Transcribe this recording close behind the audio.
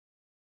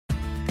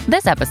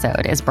This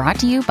episode is brought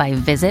to you by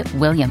Visit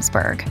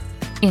Williamsburg.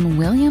 In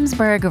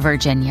Williamsburg,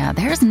 Virginia,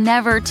 there's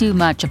never too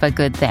much of a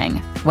good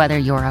thing. Whether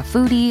you're a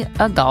foodie,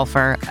 a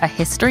golfer, a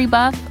history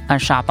buff, a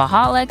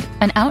shopaholic,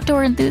 an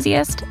outdoor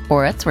enthusiast,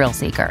 or a thrill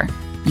seeker,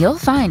 you'll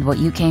find what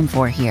you came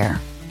for here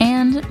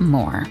and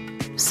more.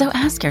 So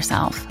ask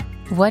yourself,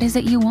 what is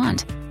it you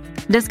want?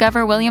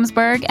 Discover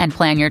Williamsburg and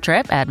plan your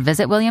trip at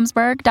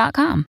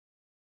visitwilliamsburg.com.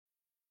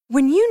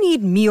 When you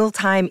need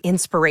mealtime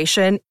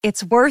inspiration,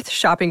 it's worth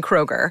shopping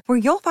Kroger, where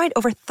you'll find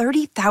over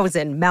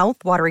 30,000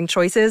 mouth-watering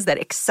choices that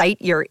excite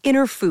your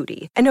inner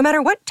foodie. And no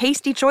matter what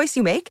tasty choice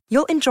you make,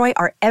 you'll enjoy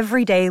our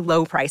everyday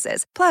low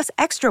prices, plus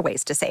extra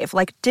ways to save,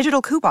 like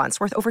digital coupons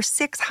worth over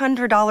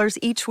 $600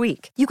 each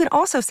week. You can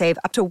also save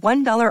up to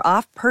 $1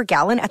 off per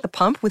gallon at the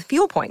pump with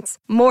fuel points.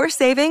 More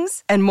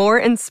savings and more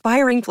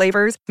inspiring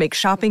flavors make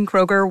shopping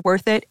Kroger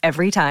worth it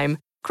every time.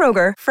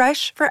 Kroger,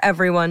 fresh for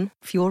everyone.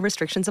 Fuel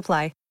restrictions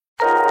apply.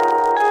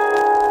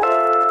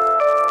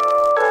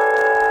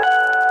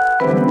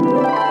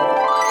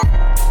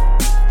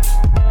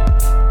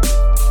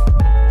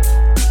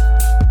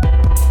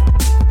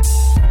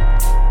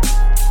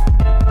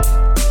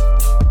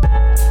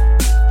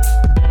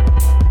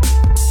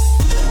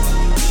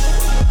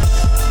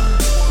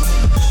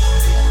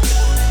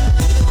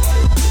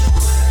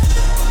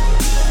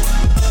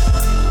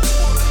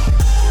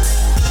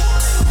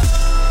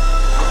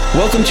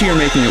 Welcome to You're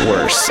Making It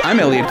Worse. I'm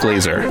Elliot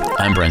Glazer.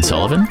 I'm Brent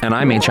Sullivan. And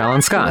I'm H.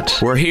 Alan Scott.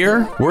 We're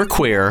here. We're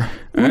queer.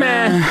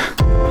 Meh.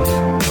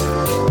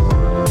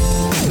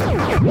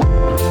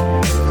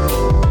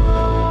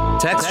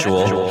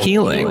 Textual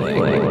healing.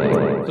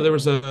 So there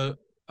was a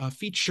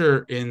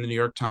feature in the New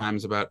York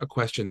Times about a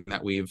question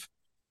that we've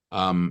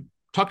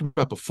talked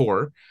about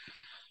before,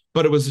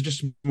 but it was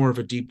just more of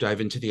a deep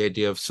dive into the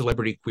idea of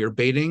celebrity queer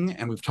baiting.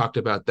 And we've talked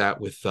about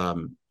that with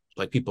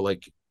like people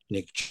like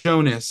Nick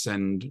Jonas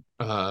and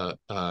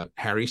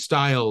Harry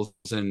Styles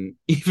and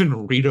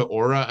even Rita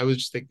Ora. I was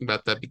just thinking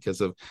about that because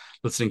of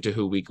listening to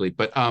Who Weekly.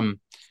 But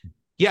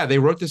yeah, they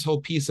wrote this whole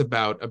piece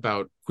about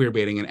queer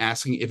baiting and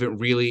asking if it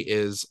really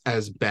is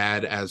as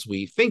bad as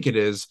we think it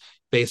is,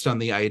 based on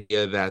the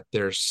idea that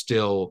there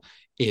still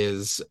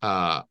is,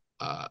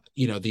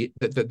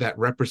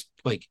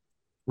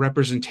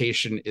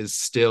 representation is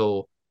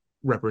still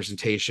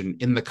representation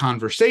in the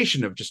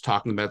conversation of just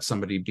talking about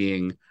somebody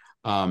being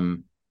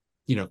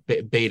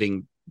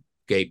baiting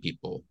gay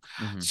people.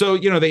 Mm-hmm. So,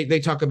 they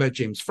talk about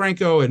James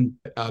Franco and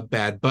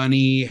Bad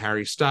Bunny,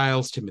 Harry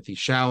Styles, Timothée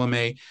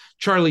Chalamet,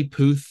 Charlie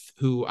Puth,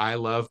 who I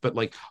love, but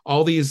like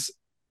all these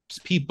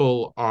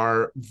people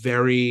are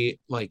very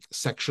like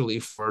sexually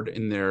forward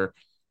in their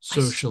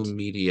social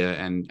media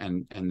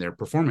and their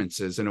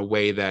performances in a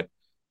way that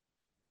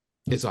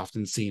is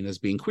often seen as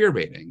being queer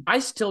baiting. I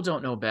still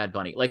don't know Bad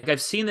Bunny. Like,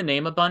 I've seen the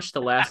name a bunch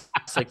the last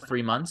like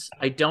 3 months.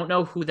 I don't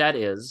know who that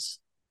is.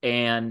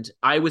 And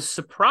I was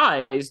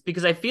surprised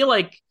because I feel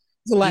like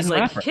he's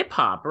like hip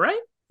hop,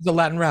 right? He's a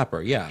Latin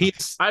rapper, yeah.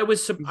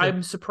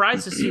 I'm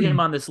surprised to see him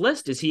on this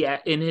list. Is he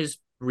in his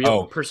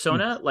real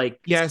persona? Like,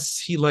 yes,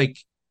 he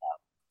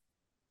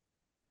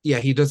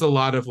does a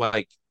lot of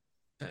like.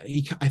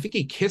 I think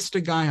he kissed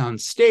a guy on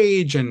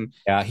stage, and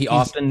yeah,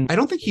 I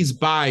don't think he's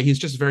bi. He's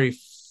just very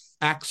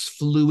acts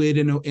fluid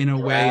in a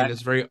way, and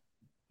is very.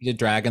 He did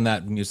drag in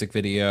that music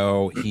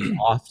video. He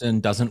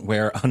often doesn't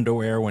wear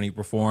underwear when he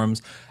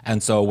performs,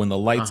 and so when the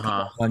lights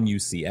come on, you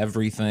see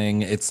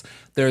everything.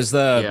 There's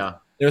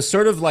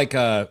sort of like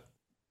a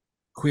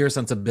queer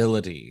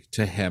sensibility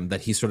to him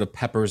that he sort of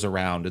peppers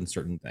around in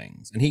certain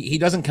things, and he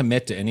doesn't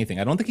commit to anything.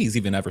 I don't think he's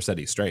even ever said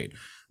he's straight,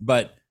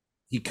 but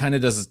he kind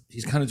of does.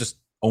 He's kind of just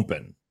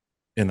open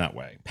in that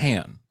way.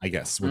 Pan, I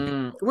guess.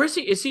 Where is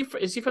he? Is he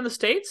from the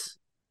States?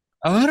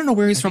 Oh, I don't know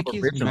where he's from.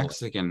 He's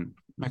Mexican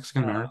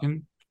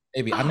American.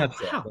 Maybe. I'm not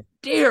sure. How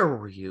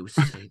dare you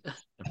say that?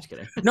 I'm just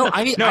kidding. No,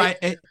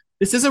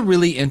 this is a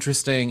really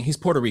interesting. He's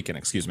Puerto Rican,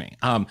 excuse me.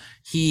 And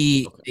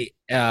he's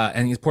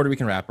a Puerto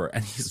Rican rapper,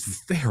 and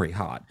he's very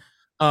hot.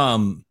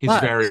 He's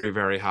very,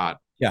 very hot.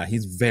 Yeah,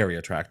 he's very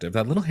attractive.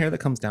 That little hair that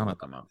comes down at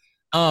them.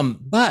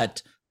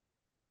 But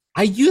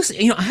I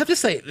have to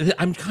say,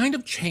 I'm kind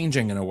of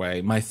changing in a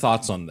way my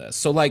thoughts on this.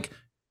 So, like,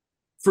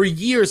 for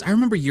years, I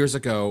remember years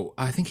ago,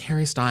 I think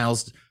Harry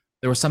Styles.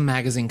 There was some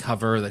magazine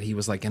cover that he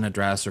was like in a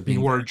dress or being.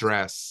 He wore a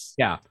dress.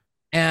 Yeah.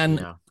 And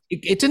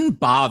it didn't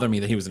bother me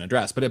that he was in a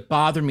dress, but it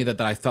bothered me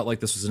that I felt like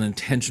this was an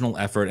intentional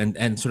effort.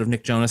 And sort of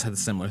Nick Jonas had a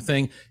similar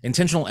thing.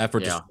 Intentional effort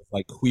to sort of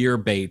like queer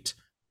bait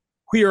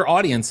queer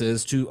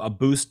audiences to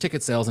boost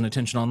ticket sales and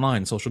attention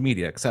online, social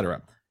media,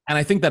 etc. And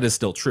I think that is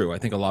still true. I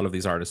think a lot of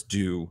these artists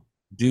do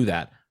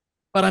that.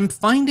 But I'm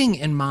finding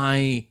in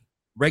my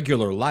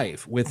regular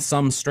life with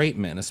some straight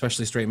men,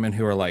 especially straight men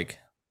who are like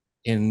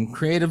in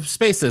creative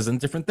spaces and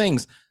different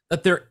things,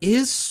 that there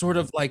is sort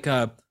of like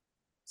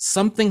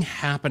something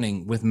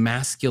happening with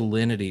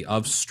masculinity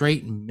of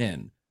straight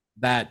men,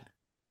 that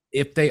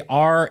if they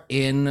are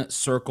in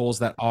circles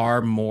that are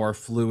more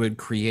fluid,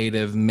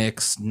 creative,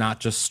 mixed,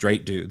 not just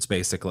straight dudes,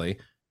 basically,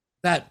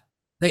 that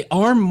they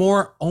are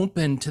more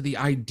open to the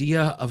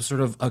idea of sort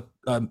of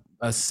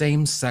a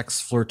same-sex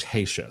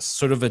flirtatious,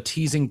 sort of a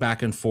teasing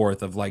back and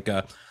forth of like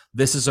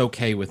this is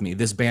okay with me,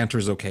 this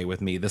banter's okay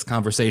with me, this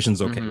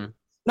conversation's okay. Mm-hmm.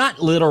 Not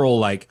literal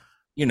like,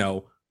 you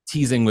know,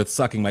 teasing with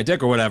sucking my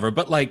dick or whatever,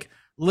 but like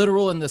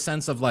literal in the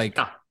sense of like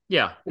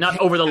not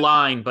over the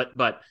line, but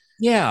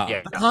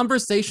the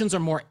conversations are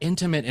more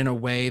intimate in a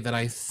way that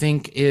I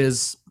think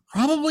is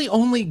probably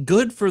only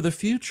good for the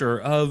future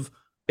of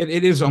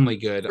it is only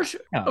good for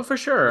sure. Oh, for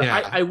sure.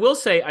 Yeah. I will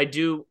say I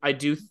do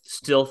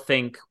still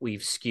think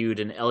we've skewed,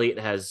 and Elliot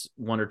has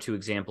one or two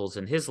examples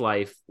in his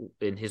life,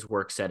 in his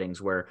work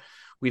settings, where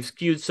we've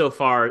skewed so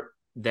far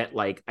that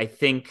like I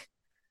think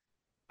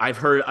I've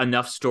heard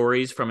enough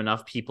stories from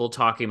enough people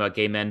talking about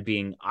gay men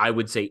being, I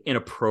would say,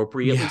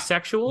 inappropriately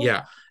sexual.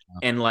 Yeah.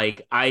 And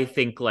like I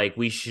think like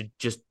we should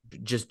just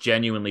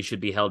genuinely should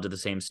be held to the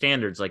same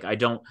standards. Like I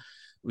don't,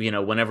 you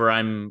know, whenever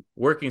I'm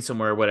working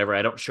somewhere or whatever,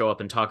 I don't show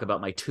up and talk about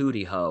my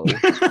tootie hoe,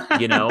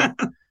 you know?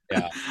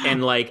 Yeah.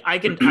 And like, I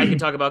can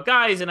talk about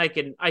guys, and I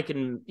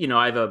can, you know,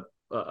 I have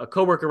a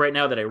coworker right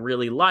now that I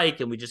really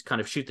like, and we just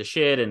kind of shoot the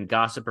shit and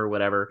gossip or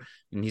whatever.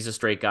 And he's a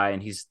straight guy,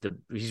 and he's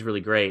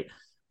really great.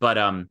 But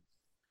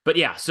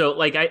yeah, so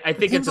like, I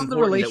think it's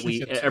important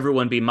that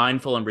everyone be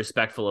mindful and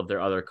respectful of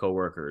their other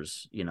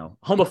coworkers, you know,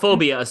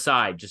 homophobia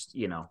aside, just,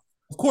 you know.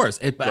 Of course.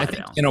 But I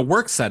think in a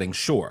work setting,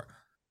 sure.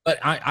 But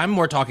I'm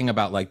more talking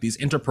about like these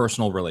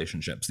interpersonal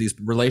relationships, these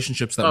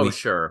relationships that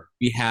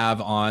we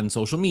have on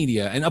social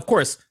media. And of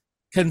course,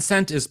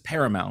 consent is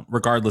paramount,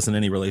 regardless in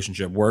any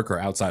relationship, work or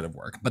outside of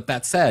work. But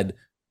that said,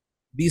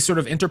 these sort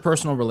of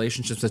interpersonal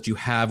relationships that you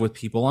have with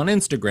people on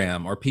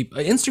Instagram, or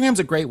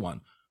Instagram's a great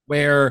one,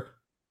 where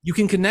you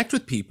can connect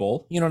with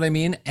people, you know what I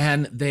mean?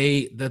 And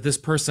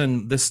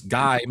this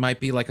guy might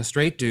be like a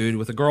straight dude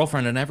with a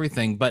girlfriend and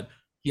everything, but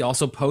he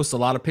also posts a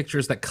lot of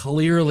pictures that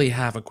clearly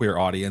have a queer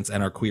audience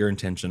and are queer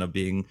intention of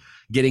getting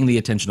the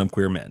attention of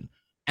queer men.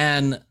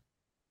 And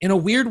in a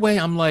weird way,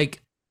 I'm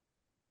like,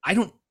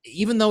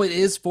 even though it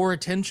is for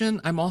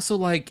attention, I'm also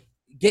like,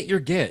 get your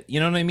get, you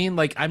know what I mean?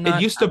 Like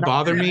it used to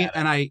bother me,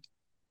 and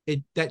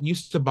that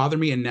used to bother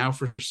me. And now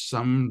for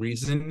some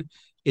reason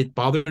it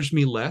bothers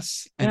me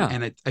less.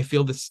 And I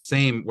feel the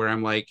same, where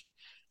I'm like,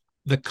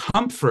 the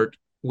comfort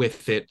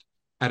with it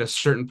at a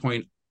certain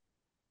point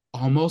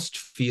almost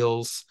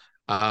feels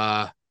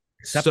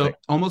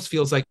almost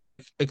feels like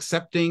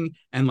accepting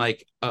and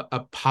like a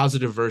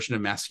positive version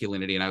of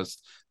masculinity. And I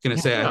was gonna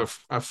say, I have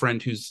a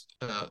friend who's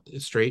a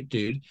straight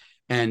dude,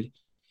 and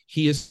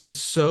he is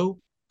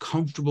so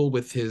comfortable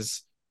with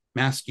his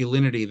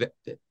masculinity that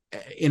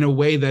in a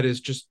way that is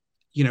just,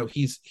 you know,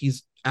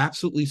 he's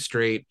absolutely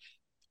straight,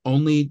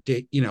 only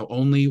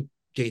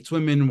dates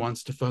women,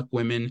 wants to fuck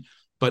women,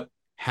 but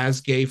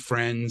has gay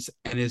friends,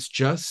 and is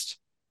just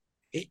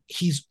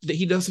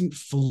he doesn't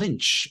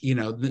flinch. You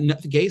know,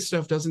 the gay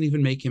stuff doesn't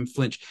even make him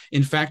flinch.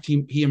 In fact,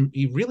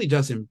 he really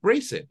does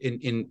embrace it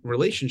in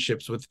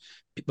relationships with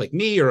like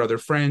me or other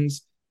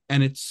friends,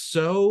 and it's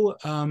so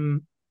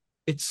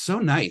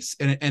nice,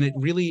 and it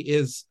really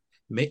is.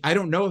 I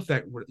don't know if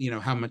that, you know,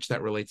 how much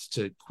that relates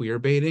to queer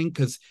baiting,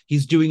 because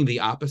he's doing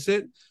the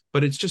opposite,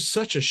 but it's just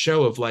such a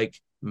show of like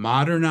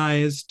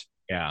modernized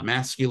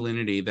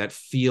masculinity that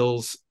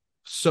feels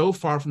so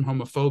far from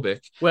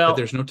homophobic that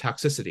there's no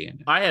toxicity in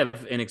it. I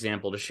have an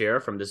example to share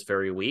from this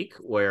very week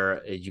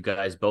where you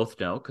guys both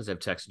know, because I've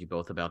texted you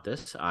both about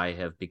this, I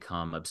have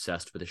become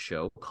obsessed with a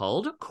show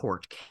called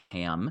Court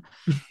Cam.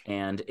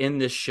 And in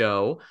this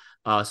show,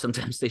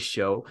 sometimes they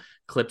show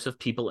clips of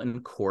people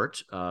in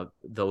court,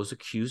 those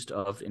accused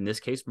of, in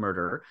this case,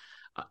 murder,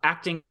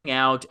 acting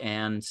out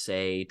and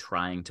say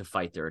trying to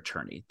fight their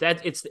attorney.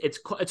 That it's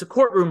a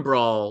courtroom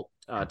brawl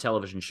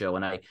television show,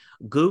 and I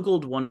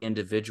googled one of the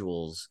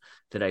individuals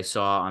that I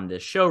saw on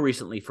this show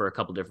recently for a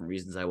couple different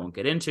reasons I won't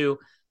get into,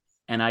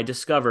 and I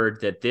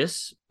discovered that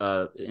this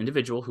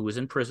individual who was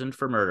imprisoned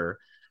for murder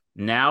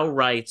now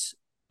writes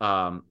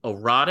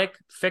erotic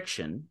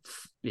fiction,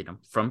 you know,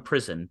 from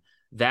prison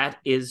that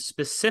is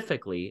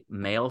specifically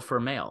male for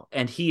male,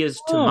 and he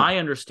is, to my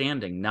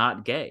understanding,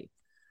 not gay.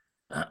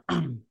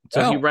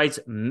 He writes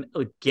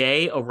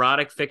gay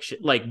erotic fiction,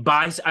 like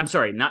I'm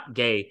sorry, not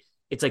gay.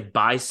 It's like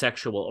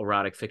bisexual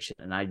erotic fiction,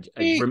 and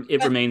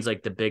it remains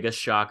like the biggest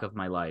shock of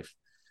my life.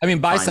 I mean,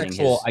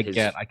 bisexual,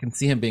 I can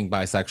see him being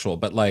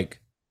bisexual, but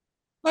like,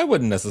 I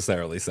wouldn't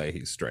necessarily say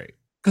he's straight.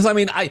 Because I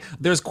mean,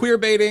 there's queer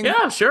baiting.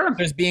 Yeah, sure.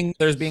 There's being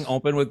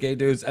open with gay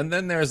dudes, and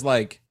then there's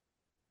like,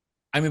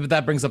 I mean, but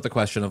that brings up the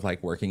question of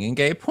like working in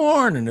gay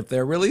porn and if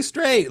they're really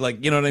straight,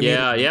 like, you know what I mean?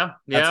 Yeah.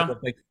 Sort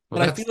of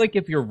but I feel like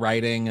if you're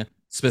writing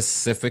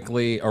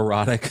specifically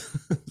erotic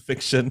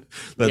fiction,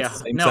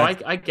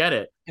 I get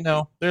it. You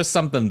know, there's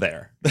something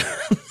there.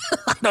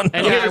 I don't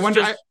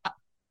know.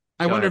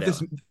 I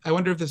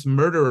wonder if this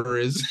murderer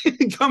is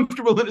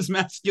comfortable in his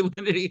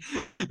masculinity.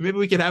 Maybe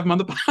we could have him on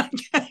the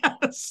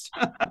podcast.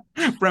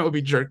 Brent would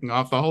be jerking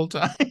off the whole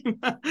time.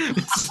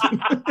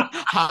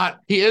 Hot.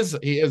 He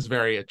is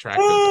very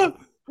attractive.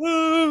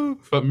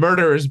 But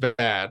murder is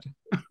bad.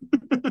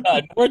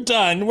 We're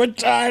done.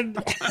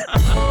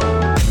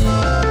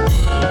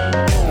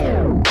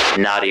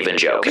 Not even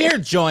joking. We're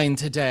joined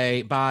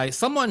today by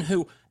someone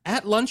who,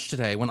 at lunch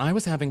today, when I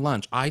was having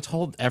lunch, I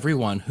told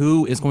everyone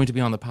who is going to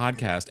be on the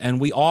podcast, and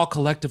we all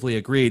collectively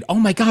agreed, oh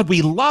my God,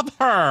 we love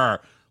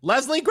her!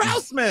 Leslie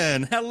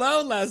Grousman!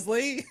 Hello,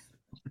 Leslie!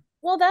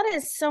 Well, that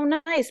is so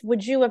nice.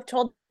 Would you have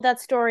told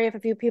that story if a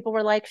few people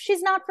were like,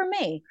 she's not for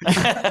me?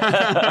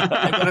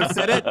 I would have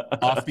said it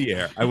off the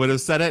air. I would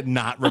have said it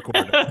not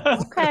recorded.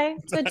 Okay,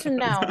 good to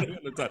know.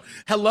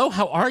 Hello,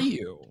 how are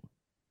you?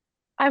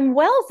 I'm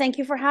well. Thank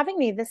you for having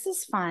me. This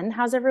is fun.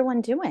 How's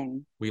everyone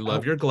doing? We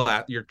love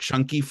your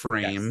chunky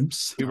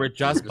frames. Yes. We were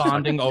just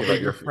bonding over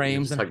your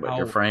frames and about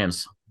your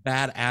frames.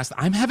 Badass.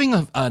 I'm having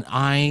an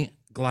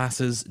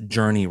eyeglasses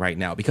journey right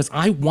now because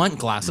I want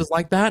glasses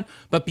like that,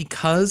 but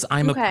because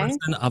I'm a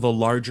person of a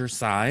larger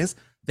size,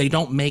 they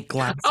don't make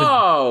glasses.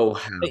 Oh,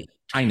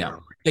 I know.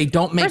 They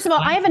don't make. First of all,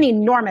 I have an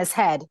enormous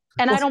head,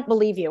 and I don't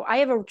believe you. I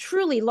have a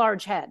truly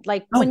large head.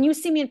 Like when you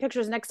see me in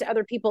pictures next to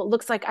other people, it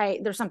looks like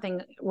there's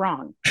something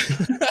wrong.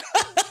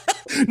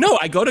 No,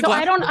 I go to. So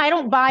I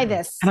don't buy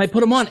this. And I put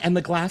them on, and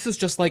the glasses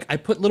just like I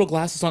put little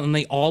glasses on, and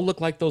they all look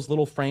like those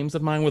little frames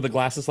of mine where the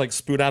glasses like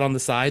spoot out on the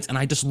sides, and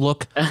I just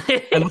look.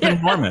 I look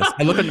enormous.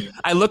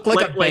 I look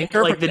like a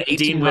banker, like the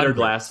Dean Witter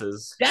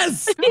glasses.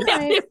 Yes,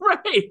 yeah,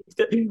 right.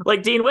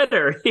 Like Dean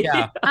Witter.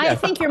 Yeah. I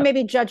think you're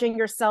maybe judging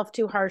yourself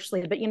too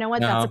harshly, but you know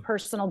what? No. That's a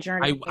personal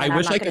journey. I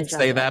wish I could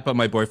say that, but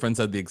my boyfriend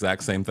said the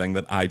exact same thing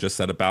that I just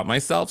said about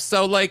myself.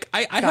 So like,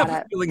 I have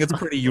a feeling it's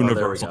pretty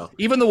universal.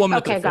 Even the woman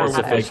at the floor was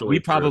like, "We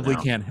probably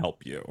can't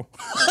help you."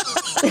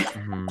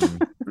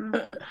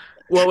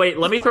 Well, wait,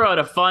 let me throw out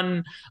a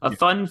fun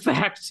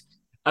fact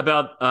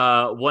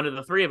about one of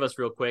the three of us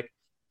real quick.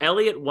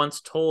 Elliot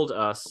once told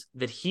us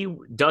that he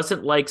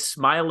doesn't like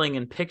smiling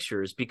in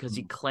pictures because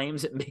he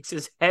claims it makes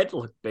his head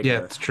look bigger. Yeah,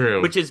 it's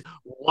true. Which is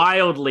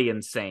wildly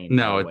insane.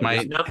 No,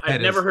 I've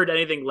never heard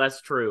anything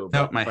less true.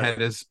 No, my head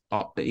is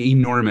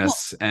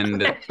enormous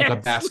and like a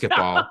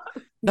basketball.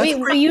 Wait,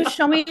 will you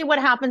show me what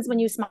happens when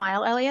you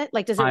smile, Elliot?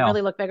 Like, does it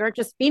really look bigger?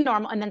 Just be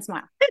normal and then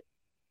smile.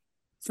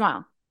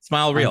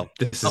 Smile real.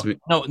 This is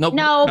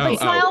no, but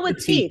smile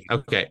with teeth.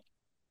 Okay.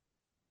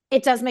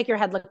 It does make your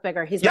head look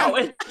bigger. He's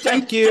right.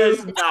 Thank you.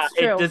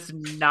 It does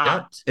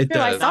not. It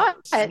does.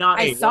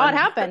 I saw it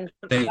happen.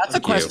 That's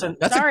a question.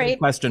 That's a great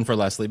question for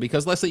Leslie,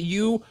 because Leslie,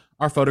 you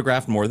are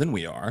photographed more than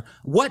we are.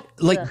 What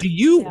do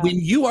you when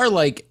you are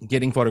like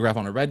getting photographed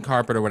on a red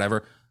carpet or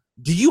whatever?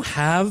 Do you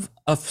have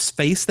a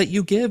face that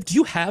you give? Do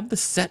you have the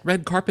set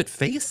red carpet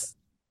face?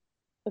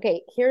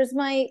 Okay, here's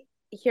my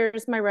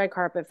red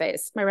carpet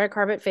face. My red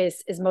carpet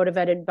face is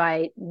motivated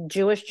by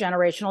Jewish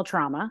generational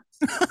trauma.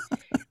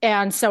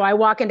 And so I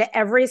walk into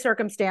every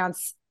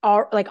circumstance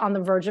like on the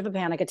verge of a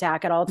panic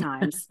attack at all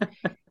times.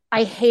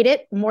 I hate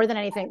it more than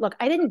anything. Look,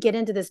 I didn't get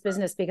into this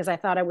business because I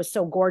thought I was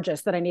so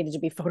gorgeous that I needed to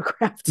be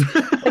photographed.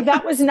 Like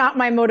that was not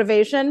my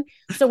motivation.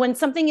 So when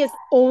something is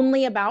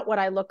only about what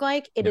I look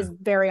like, it is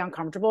very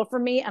uncomfortable for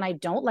me and I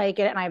don't like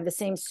it. And I have the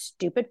same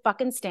stupid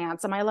fucking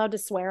stance. Am I allowed to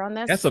swear on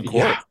this? Yes, of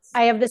course.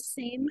 I have the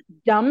same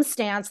dumb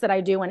stance that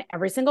I do in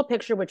every single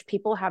picture, which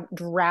people have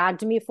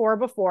dragged me for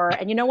before.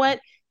 And you know what?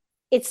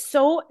 It's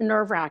so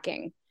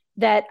nerve-wracking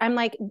that I'm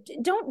like,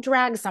 don't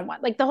drag someone.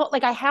 Like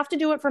I have to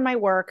do it for my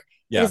work.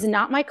 Yeah. It is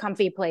not my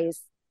comfy place.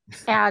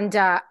 And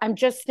I'm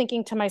just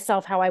thinking to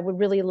myself how I would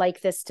really like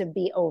this to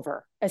be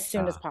over as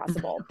soon as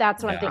possible.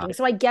 That's what I'm thinking.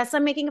 So I guess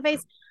I'm making a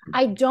face.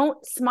 I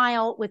don't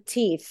smile with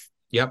teeth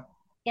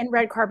in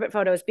red carpet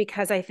photos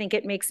because I think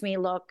it makes me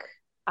look,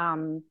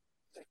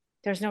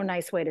 there's no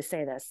nice way to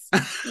say this.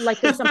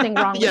 Like there's something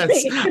wrong with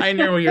me. Yes, I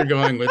know where you're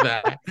going with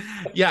that.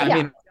 I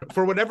mean,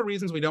 for whatever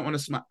reasons we don't want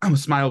to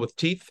smile with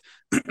teeth,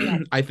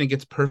 I think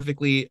it's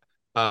perfectly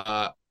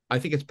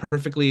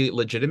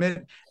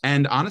legitimate.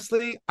 And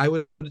honestly, I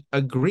would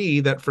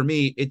agree that for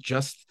me, it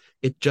just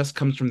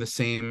comes from the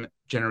same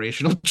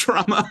generational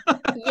trauma.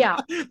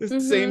 The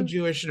same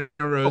Jewish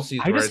neuroses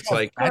where it's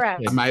like I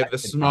have the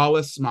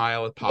smallest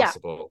smile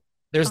possible.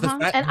 There's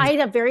and I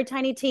have very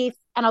tiny teeth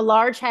and a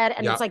large head,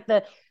 and it's like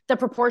the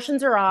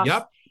proportions are off.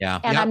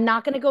 And I'm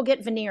not going to go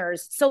get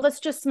veneers. So let's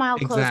just smile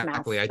closed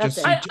mouth.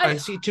 Exactly. I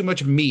see too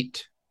much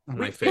meat on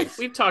my face.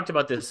 We've talked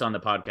about this on the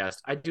podcast.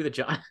 I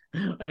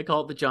I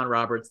call it the John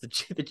Roberts, the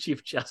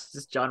Chief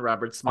Justice John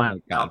Roberts smile.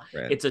 Oh my God,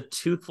 it's a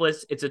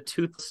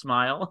toothed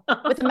smile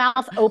with the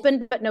mouth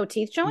open but no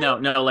teeth showing. No,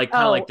 like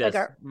kind of like this.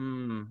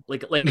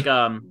 Like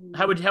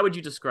how would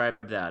you describe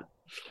that?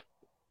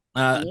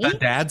 A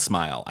dad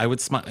smile. I would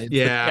smile.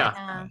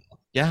 Yeah,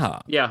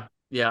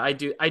 I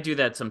do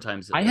that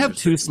sometimes. I have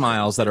two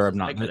smiles that are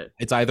obnoxious.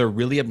 It's either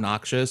really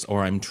obnoxious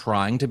or I'm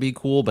trying to be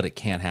cool, but it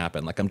can't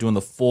happen. Like I'm doing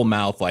the full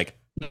mouth, like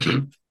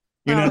you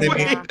know what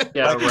I mean?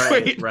 Yeah,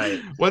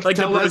 right. What's like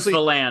the Bruce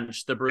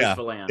Valanche,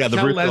 Valanche.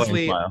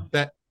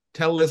 Yeah,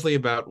 tell Leslie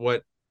about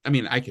what I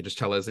mean. I could just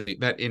tell Leslie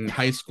that in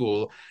high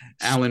school,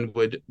 Alan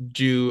would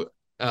do.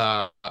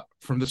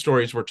 From the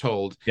stories we're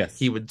told,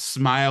 he would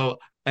smile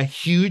a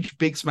huge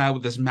big smile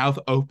with his mouth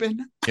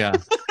open. Yeah.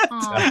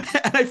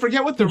 And I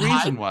forget what the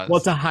reason was. Well,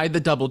 to hide the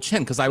double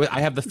chin, because I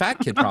have the fat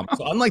kid trauma.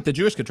 So unlike the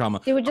Jewish kid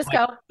trauma, he would just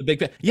go the big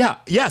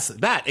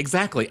that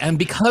exactly. And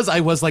because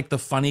I was like the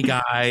funny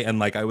guy and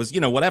like I was,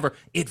 whatever,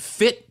 it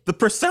fit the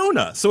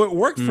persona, so it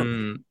worked for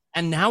me.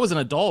 And now as an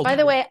adult, by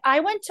the way, I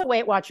went to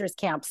Weight Watchers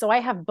camp, so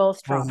I have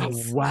both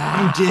traumas. Oh,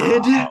 wow, you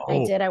did?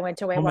 I did. I went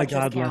to Weight Watchers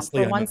camp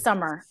Leslie, for one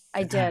summer.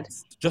 I did.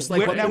 Just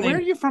like where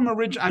are you from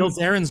originally? Bill's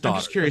Aaron's daughter. I'm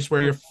just curious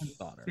where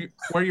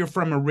you're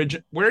from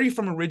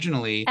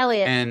originally.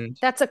 Elliot, and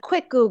that's a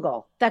quick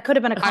Google. That could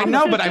have been a I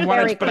know, but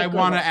I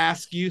want to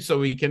ask you so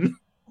we can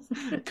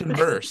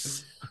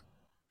converse.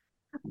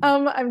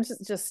 I'm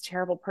just a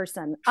terrible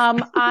person.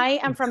 I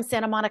am from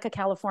Santa Monica,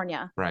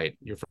 California. Right.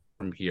 You're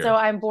from here. So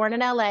I'm born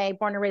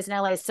and raised in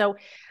LA. So,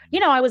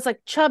 I was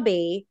like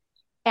chubby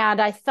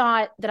and I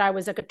thought that I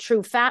was like a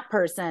true fat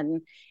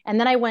person. And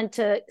then I went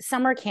to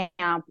summer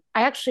camp.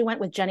 I actually went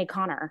with Jenny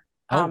Connor.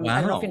 Wow.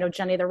 I don't know if you know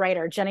Jenny, the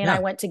writer. Jenny and I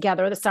went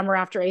together the summer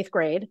after 8th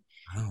grade.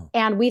 Wow.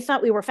 And we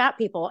thought we were fat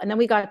people. And then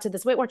we got to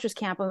this Weight Watchers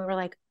camp and we were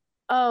like,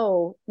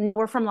 oh,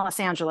 we're from Los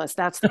Angeles.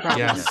 That's the problem.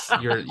 Yes,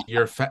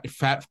 you're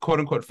fat, quote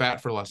unquote,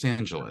 fat for Los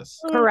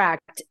Angeles.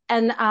 Correct.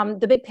 And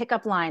the big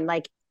pickup line,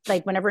 like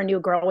whenever a new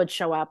girl would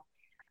show up,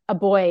 a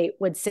boy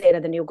would say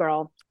to the new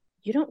girl,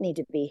 "You don't need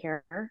to be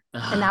here."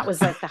 And that was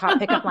like the hot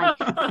pickup line.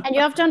 And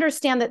you have to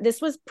understand that this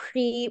was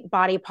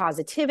pre-body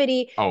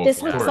positivity. Oh,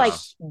 this was like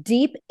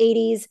deep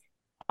 80s,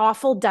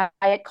 awful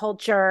diet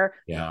culture.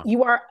 Yeah.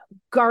 You are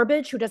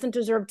garbage who doesn't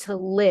deserve to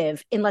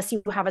live unless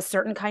you have a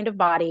certain kind of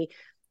body.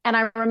 And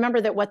I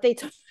remember that what they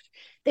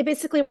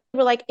basically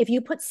were like, if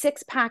you put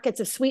 6 packets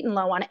of Sweet and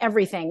Low on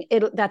everything,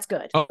 that's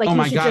good. Oh, like,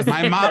 my God.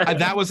 My mom,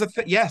 that was a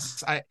thing.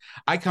 Yes.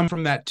 I come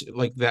from that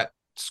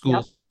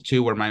school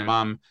too, where my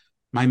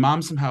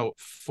mom somehow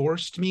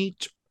forced me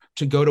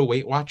to go to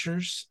Weight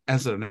Watchers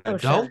as an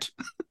adult.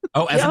 Sure.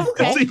 Oh, as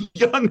a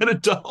young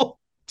adult.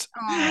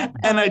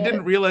 And I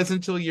didn't realize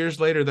until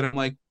years later that I'm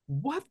like,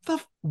 what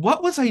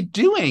was I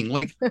doing?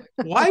 Like,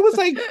 why was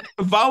I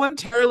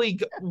voluntarily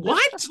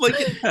like,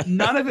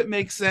 none of it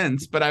makes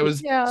sense, but I was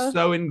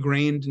so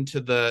ingrained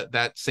into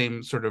that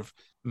same sort of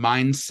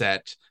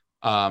mindset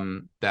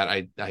that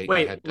I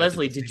wait, had,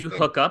 Leslie, did you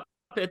hook up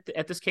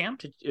at this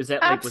camp? Is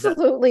that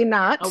absolutely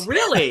not? Oh,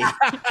 really?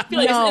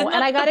 No,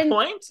 and I got in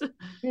point.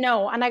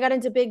 No, and I got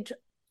into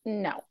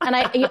no, and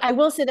I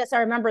will say this. I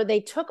remember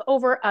they took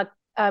over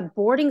a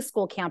boarding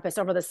school campus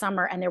over the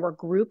summer, and there were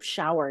group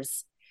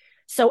showers.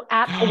 So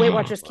at a Weight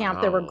Watchers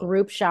camp, there were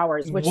group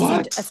showers, which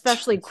seemed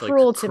especially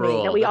cruel to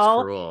me that we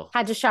all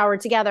had to shower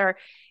together.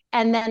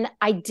 And then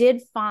I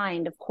did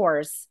find, of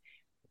course,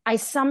 I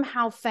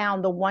somehow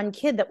found the one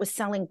kid that was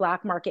selling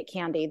black market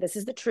candy. This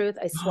is the truth.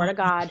 I swear to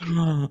God.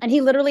 And he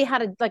literally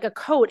had a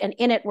coat, and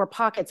in it were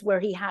pockets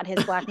where he had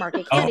his black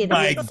market candy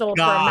that he had sold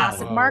for a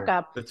massive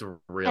markup. That's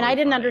really and I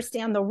didn't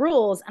understand the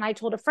rules. And I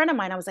told a friend of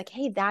mine, I was like,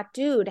 hey, that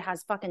dude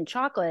has fucking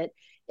chocolate.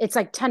 It's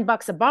like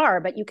 $10 a bar,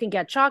 but you can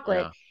get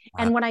chocolate. Yeah.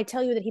 And when I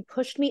tell you that he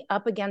pushed me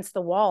up against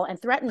the wall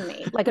and threatened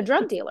me like a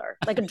drug dealer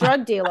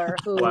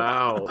who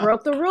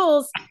broke the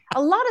rules.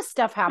 A lot of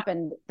stuff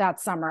happened that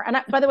summer. And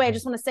by the way, I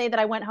just want to say that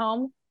I went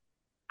home.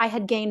 I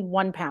had gained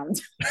 1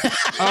 pound.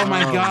 Oh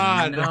my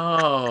God.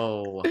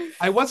 No.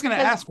 I was going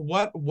to ask,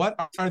 what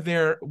are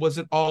there? Was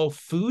it all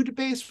food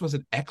based? Was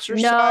it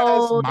exercise?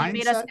 No, mindset? They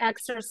made us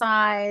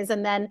exercise.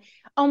 And then,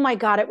 oh my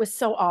God, it was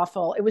so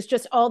awful. It was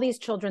just all these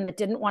children that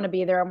didn't want to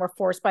be there and were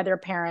forced by their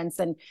parents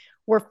and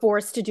were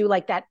forced to do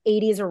like that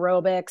 80s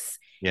aerobics.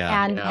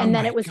 Yeah. And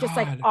then it was just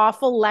like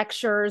awful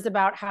lectures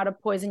about how to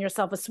poison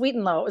yourself with Sweet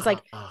and Low. It was like,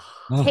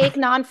 take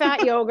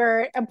non-fat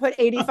yogurt and put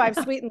 85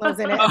 Sweet and Lows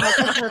in it and make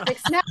a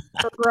perfect snack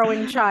for a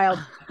growing child.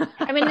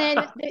 I mean,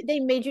 then they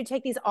made you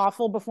take these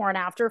awful before and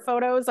after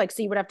photos. Like,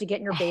 so you would have to get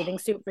in your bathing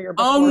suit for your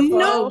before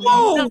photo.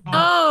 No.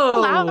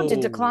 Allowed to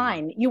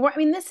decline.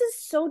 This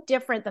is so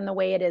different than the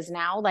way it is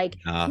now. Like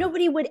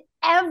nobody would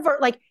ever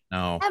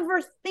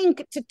ever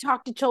think to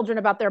talk to children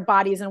about their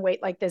bodies and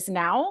weight like this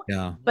now.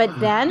 Yeah. But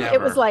then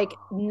it was like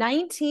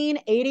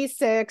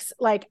 1986,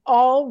 like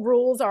all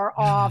rules are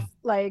off.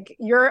 Like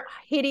you're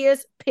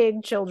hideous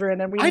pig children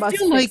and we must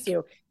fix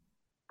you.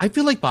 I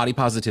feel like body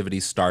positivity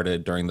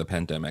started during the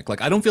pandemic.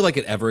 Like, I don't feel like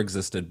it ever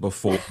existed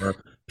before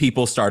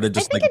people started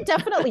just I think it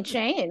definitely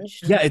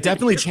changed. Yeah, it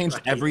definitely changed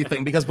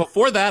everything, because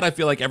before that, I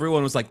feel like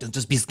everyone was like,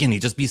 just be skinny,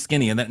 just be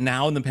skinny. And then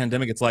now in the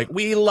pandemic, it's like,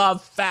 we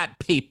love fat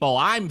people.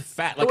 I'm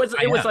fat. Like,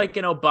 it was like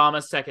an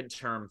Obama second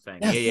term thing.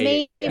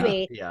 Yes.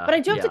 Maybe. Yeah. But I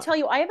do have to tell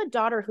you, I have a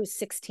daughter who's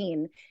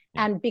 16.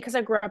 And because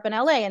I grew up in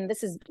LA, and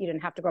you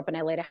didn't have to grow up in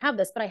LA to have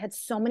this, but I had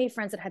so many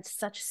friends that had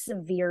such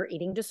severe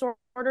eating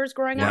disorders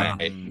growing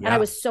up. And I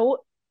was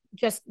so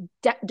just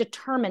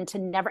determined to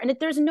never, and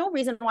there's no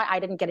reason why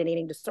I didn't get an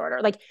eating disorder.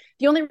 Like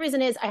the only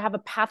reason is I have a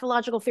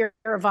pathological fear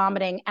of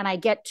vomiting and I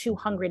get too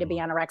hungry to be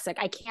anorexic.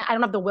 I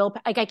don't have the will,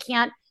 like I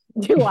can't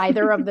do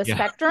either of the Yeah.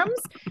 spectrums.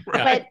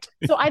 Right.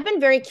 But so I've been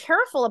very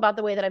careful about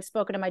the way that I've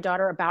spoken to my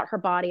daughter about her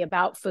body,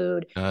 about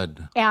food.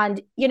 Good.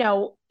 And, you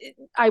know,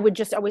 I would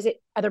just always say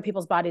other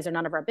people's bodies are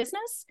none of our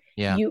business.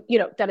 Yeah. You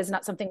know, that is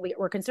not something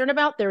we're concerned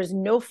about. There is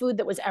no food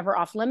that was ever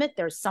off limit.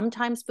 There's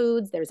sometimes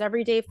foods, there's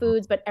everyday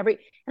foods, but and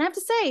I have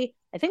to say,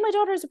 I think my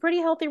daughter has a pretty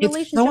healthy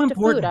relationship to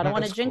food. I don't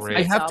want to jinx great.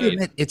 I have myself. to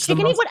admit, it's She the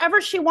can most, eat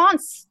whatever she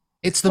wants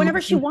it's the whenever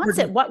most she wants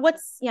it.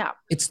 important- Yeah.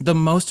 It's the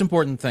most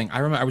important thing. I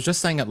remember I was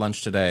just saying at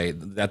lunch today,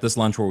 at this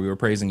lunch where we were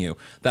praising you,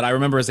 that I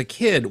remember as a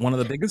kid, one of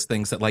the biggest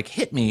things that like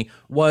hit me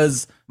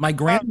was my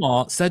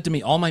grandma said to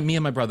me, me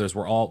and my brothers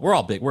we're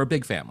all big, we're a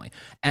big family.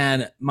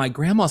 And my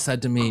grandma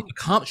said to me,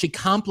 she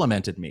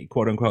complimented me,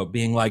 quote unquote,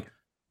 being like,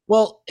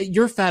 well,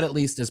 your fat at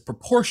least is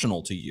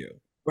proportional to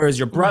you. Whereas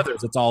your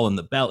brothers, it's all in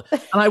the belly.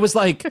 And I was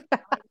like,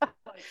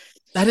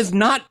 that is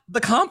not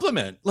the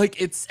compliment. Like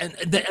it's and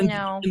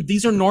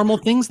these are normal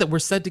things that were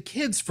said to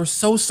kids for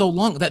so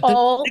long that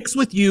sticks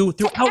with you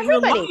throughout your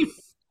life.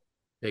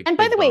 And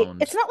by the way,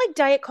 it's not like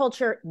diet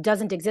culture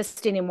doesn't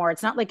exist anymore.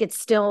 It's not like it's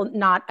still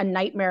not a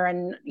nightmare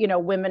in, you know,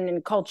 women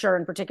in culture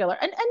in particular.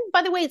 And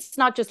by the way, it's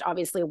not just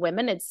obviously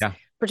women, it's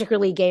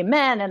particularly gay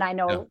men. And I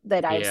know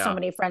that I have so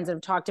many friends that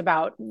have talked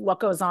about what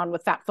goes on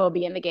with fat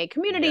phobia in the gay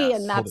community,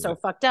 and that's so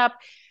fucked up.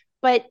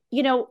 But,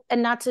 you know,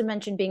 and not to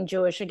mention being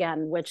Jewish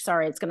again, which,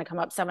 sorry, it's going to come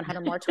up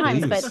 700 more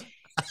times. But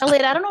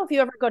Elliot, I don't know if you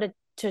ever go to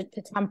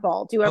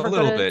temple. Do you ever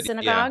go to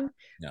synagogue?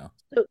 Yeah.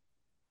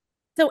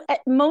 So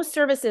at most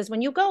services,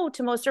 when you go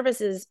to most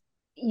services,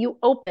 you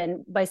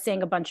open by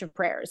saying a bunch of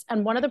prayers.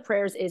 And one of the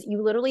prayers is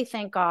you literally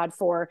thank God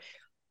for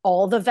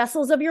all the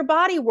vessels of your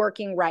body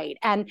working right.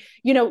 And,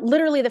 you know,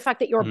 literally the fact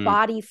that your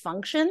body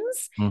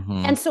functions.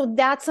 And so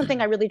that's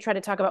something I really try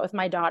to talk about with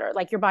my daughter.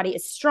 Like, your body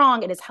is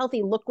strong, it is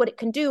healthy. Look what it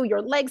can do.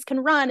 Your legs can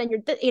run, and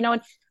you know,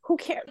 and who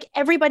cares?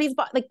 Everybody's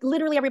like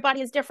literally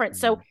everybody is different.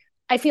 So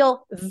I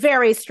feel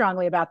very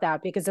strongly about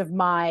that because of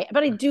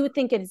but I do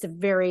think it's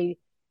very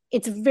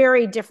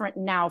different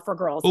now for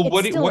girls. Well,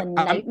 it's still a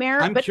nightmare.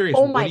 I'm but curious.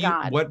 Oh my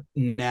God. What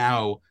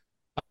now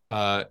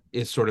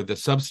is sort of the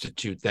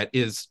substitute that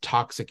is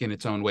toxic in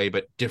its own way,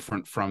 but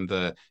different from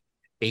the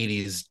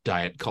 80s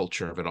diet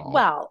culture of it all?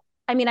 Well,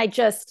 I mean,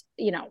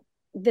 you know,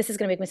 this is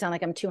going to make me sound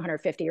like I'm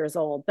 250 years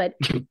old, but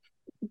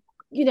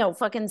you know,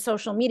 fucking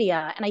social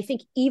media. And I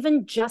think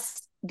even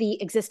just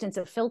the existence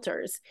of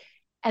filters,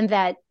 and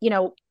that, you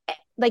know,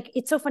 like,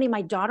 it's so funny.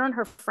 My daughter and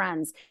her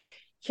friends,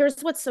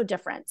 here's what's so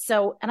different.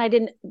 So, and I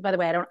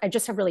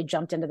just have really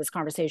jumped into this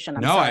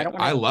conversation.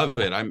 I love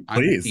it. I'm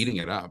eating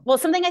it up. Well,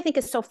 something I think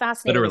is so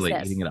fascinating Literally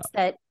is eating it up.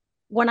 that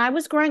when I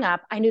was growing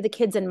up, I knew the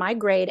kids in my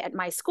grade at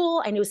my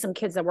school. I knew some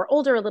kids that were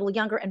older, a little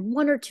younger, and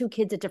one or two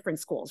kids at different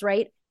schools,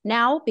 right?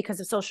 Now, because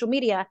of social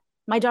media,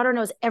 my daughter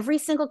knows every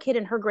single kid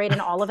in her grade in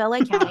all of LA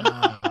County.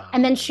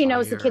 And then she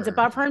knows the kids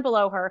above her and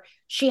below her.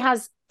 She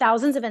has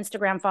thousands of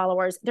Instagram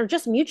followers. They're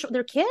just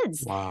they're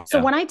kids. Wow.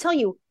 So when I tell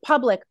you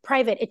public,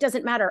 private, it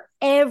doesn't matter.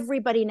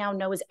 Everybody now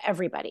knows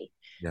everybody.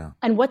 Yeah.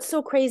 And what's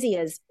so crazy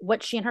is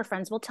what she and her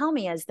friends will tell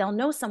me is they'll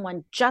know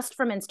someone just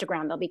from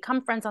Instagram. They'll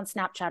become friends on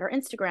Snapchat or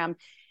Instagram.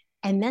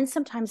 And then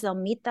sometimes they'll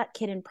meet that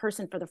kid in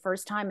person for the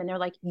first time. And they're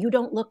like, you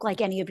don't look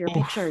like any of your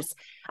pictures.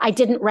 I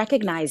didn't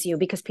recognize you,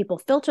 because people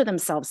filter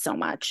themselves so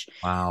much.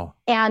 Wow.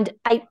 And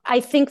I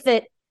think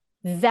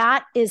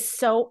that is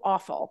so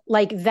awful.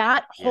 Like,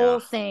 that whole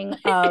thing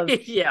of,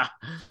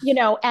 you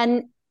know,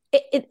 and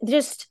it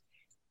just,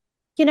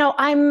 you know,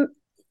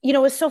 you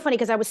know, it was so funny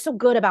because I was so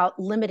good about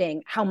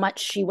limiting how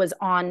much she was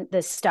on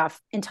this stuff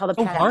until the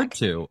pandemic.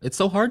 It's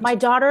so hard. My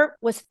daughter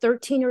was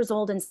 13 years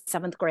old in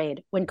 7th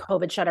grade when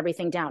COVID shut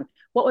everything down.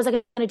 What was I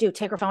going to do?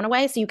 Take her phone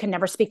away so you can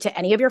never speak to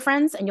any of your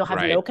friends and you'll have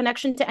no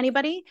connection to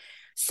anybody?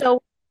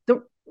 So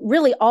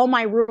really all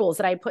my rules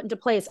that I put into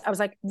place, I was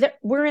like,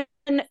 we're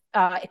in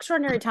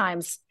extraordinary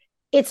times.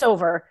 It's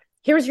over.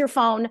 Here's your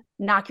phone.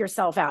 Knock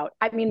yourself out.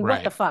 I mean,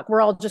 what the fuck? We're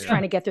all just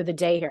trying to get through the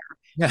day here.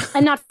 Yeah.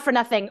 And not for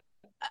nothing.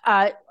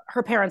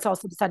 Her parents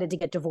also decided to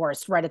get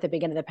divorced right at the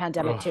beginning of the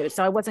pandemic too.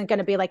 So I wasn't going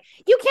to be like,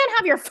 you can't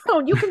have your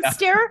phone. You can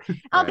stare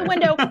out the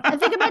window and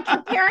think about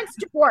your parents'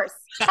 divorce.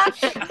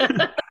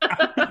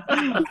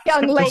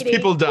 Young lady. Most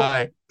people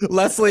die.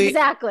 Leslie.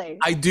 Exactly.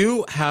 I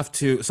do have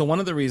to. So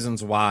one of the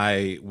reasons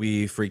why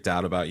we freaked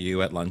out about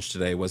you at lunch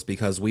today was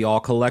because we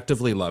all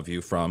collectively love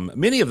you from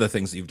many of the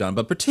things that you've done,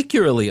 but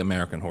particularly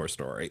American Horror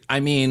Story. I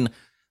mean,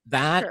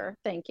 sure,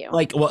 thank you.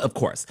 Like, well, of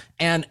course.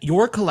 And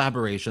your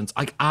collaborations,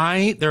 like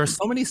there are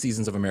so many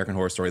seasons of American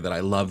Horror Story that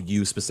I love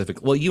you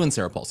specifically. Well, you and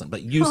Sarah Paulson,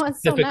 but you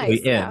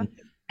specifically so nice.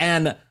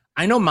 And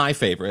I know my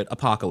favorite,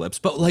 Apocalypse,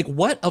 but like,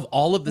 what of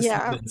all of the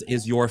seasons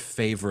is your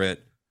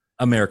favorite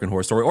American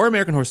Horror Story or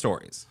American Horror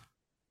Stories?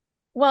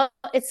 Well,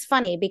 it's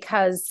funny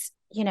because,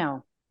 you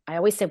know, I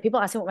always say, people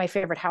ask me what my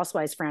favorite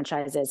Housewives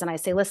franchise is. And I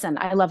say, listen,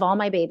 I love all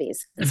my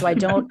babies. And so I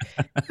don't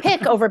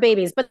pick over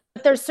babies, but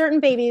there's certain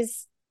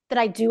babies that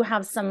I do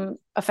have some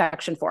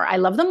affection for. I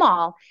love them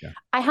all. Yeah.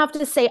 I have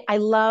to say, I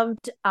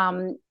loved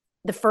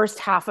the first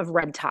half of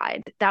Red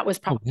Tide. That was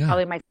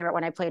probably my favorite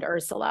when I played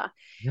Ursula.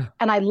 Yeah.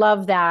 And I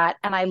loved that.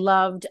 And I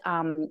loved,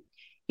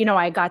 you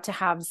I got to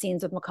have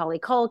scenes with Macaulay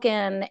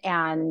Culkin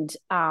and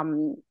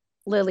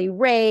Lily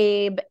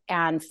Rabe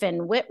and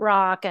Finn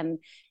Wittrock. And,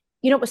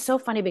 it was so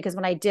funny because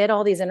when I did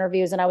all these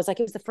interviews and I was like,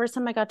 it was the first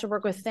time I got to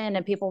work with Finn,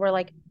 and people were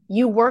like,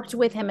 you worked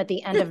with him at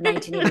the end of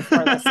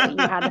 1984. Leslie.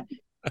 You had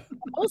a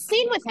whole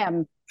scene with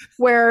him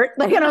where,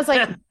 and I was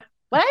like,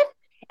 what?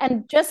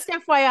 And just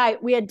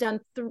FYI, we had done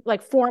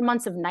 4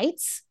 months of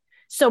nights.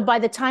 So by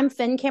the time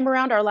Finn came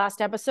around, our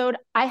last episode,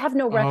 I have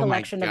no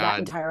recollection of that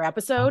entire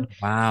episode.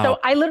 Oh, wow. So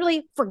I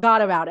literally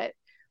forgot about it,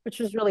 which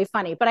was really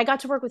funny. But I got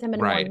to work with him in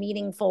a more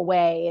meaningful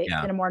way,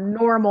 in a more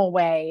normal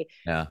way,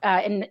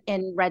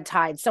 in Red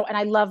Tide. So, and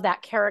I love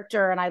that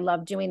character, and I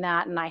love doing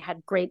that. And I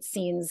had great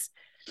scenes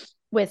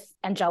with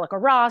Angelica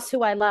Ross,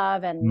 who I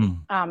love. And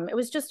it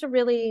was just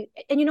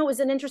it was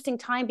an interesting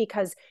time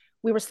because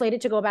we were slated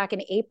to go back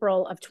in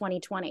April of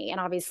 2020. And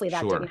obviously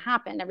that didn't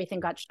happen. Everything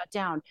got shut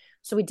down.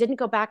 So we didn't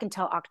go back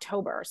until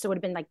October. So it would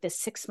have been like this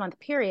 6-month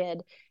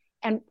period.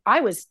 And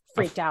I was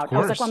freaked out. I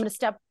was like, well, I'm going to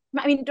step.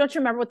 I mean, don't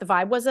you remember what the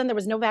vibe was then? There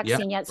was no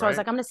vaccine yet. So I was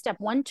like, I'm going to step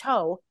one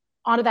toe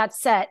onto that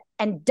set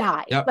and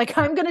die. Like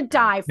I'm going to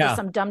die for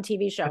some dumb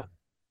TV show.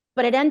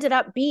 But it ended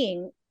up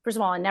being, first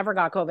of all, I never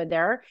got COVID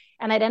there.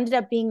 And it ended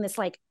up being this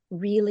like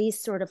really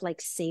sort of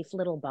like safe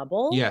little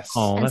bubble. Yes.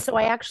 And so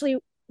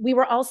we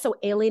were also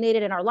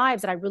alienated in our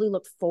lives, and I really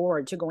looked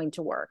forward to going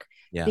to work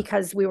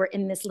because we were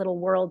in this little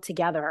world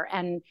together.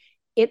 And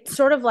it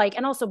sort of like,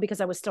 and also because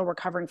I was still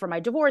recovering from my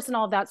divorce and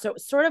all of that. So it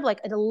was sort of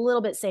like a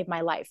little bit saved my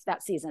life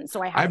that season.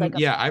 So I had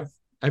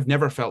I've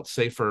never felt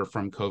safer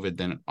from COVID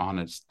than on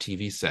a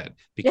TV set,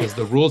 because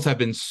the rules have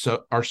been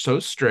so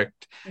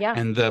strict,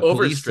 and the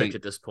over policing strict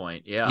at this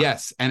point.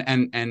 Yes.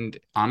 And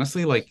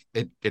honestly, like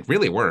it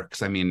really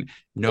works. I mean,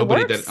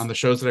 nobody that on the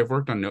shows that I've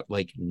worked on,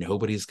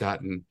 nobody's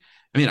gotten,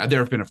 I mean, there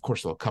have been, of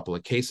course, a couple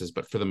of cases,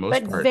 but for the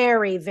most part,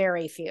 very,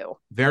 very few.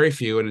 Very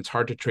few. And it's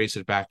hard to trace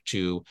it back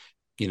to,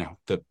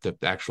 the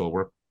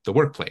actual the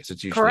workplace.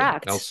 It's usually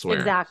elsewhere.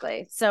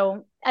 Exactly.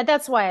 So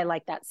that's why I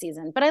like that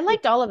season. But I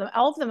liked all of them.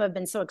 All of them have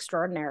been so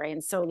extraordinary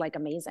and so like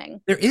amazing.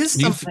 There is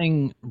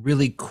something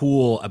really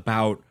cool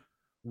about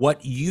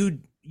what you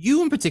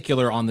in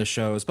particular on the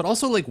shows, but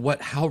also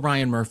like how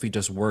Ryan Murphy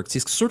just works.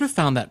 He's sort of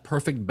found that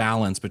perfect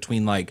balance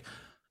between like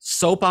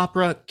soap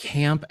opera,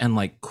 camp, and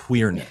like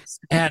queerness.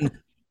 And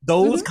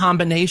those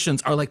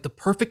combinations are like the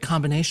perfect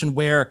combination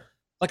where,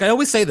 like I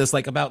always say this,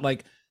 like about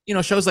like,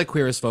 shows like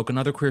Queer as Folk and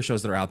other queer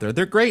shows that are out there,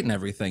 they're great and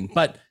everything,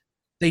 but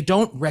they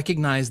don't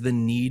recognize the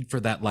need for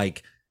that,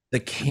 like the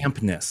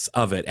campness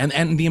of it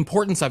and the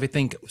importance of, I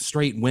think,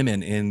 straight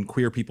women in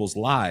queer people's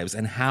lives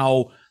and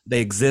how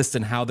they exist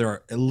and how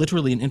they're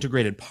literally an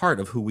integrated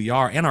part of who we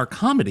are and our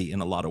comedy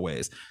in a lot of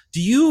ways.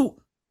 Do you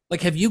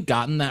have you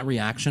gotten that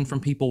reaction from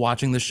people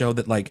watching the show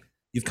that like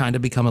you've kind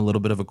of become a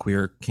little bit of a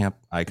queer camp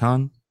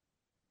icon?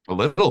 A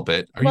little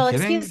bit. Are you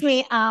kidding? Excuse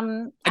me.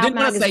 Out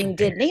Magazine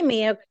did name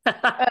me a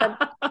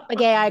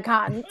gay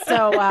icon,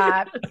 so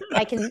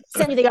I can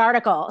send you the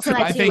article. Send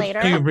that to you later.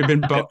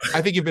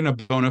 I think you've been a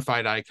bona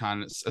fide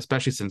icon,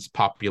 especially since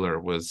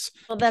Popular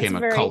became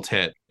a cult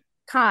hit.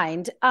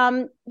 Kind.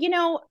 I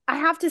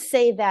have to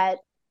say that,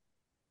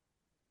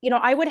 I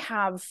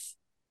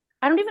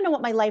don't even know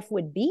what my life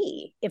would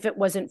be if it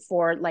wasn't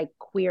for like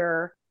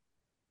queer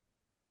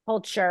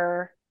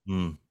culture.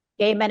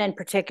 Gay men in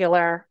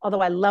particular,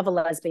 although I love a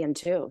lesbian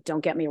too.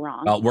 Don't get me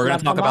wrong. Well, we're going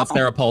to talk about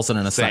Sarah Paulson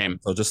in a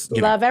second. So just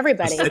love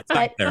everybody.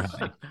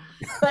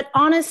 But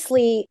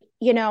honestly,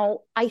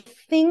 I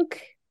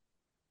think,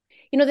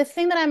 the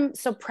thing that I'm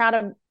so proud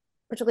of,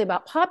 particularly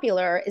about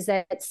Popular, is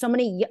that so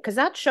many, because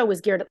that show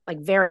was geared at like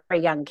very,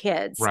 very young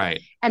kids.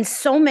 Right. And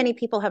so many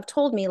people have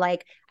told me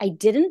like, I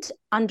didn't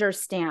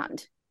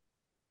understand.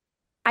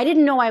 I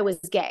didn't know I was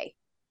gay,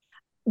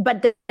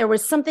 but there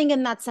was something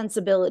in that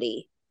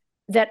sensibility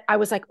that I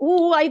was like,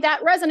 ooh,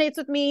 that resonates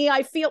with me.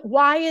 I feel,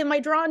 why am I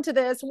drawn to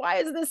this? Why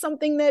is this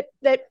something that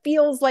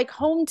feels like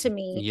home to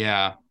me?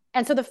 Yeah.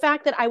 And so the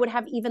fact that I would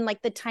have even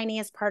like the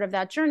tiniest part of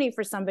that journey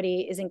for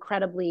somebody is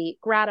incredibly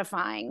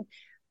gratifying.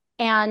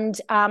 And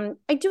I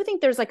do think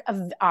there's like,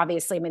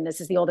 obviously, I mean, this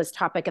is the oldest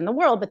topic in the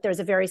world, but there's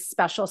a very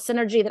special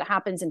synergy that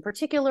happens in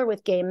particular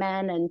with gay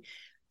men and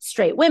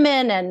straight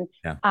women. And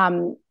I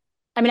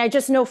mean, I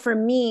just know for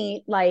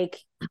me, like,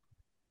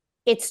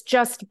 it's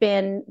just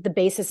been the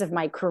basis of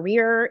my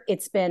career.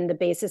 It's been the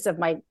basis of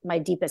my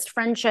deepest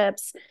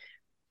friendships.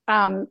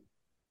 I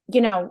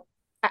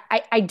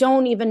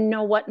don't even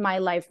know what my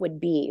life would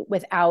be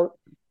without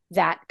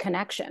that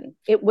connection.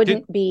 It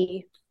wouldn't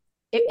be,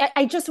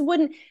 I just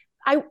wouldn't,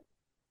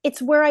 it's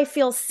where I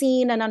feel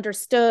seen and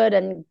understood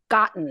and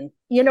gotten,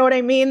 you know what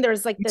I mean?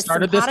 There's like this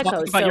started this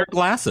talking about your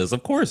glasses.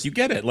 Of course, you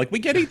get it. Like we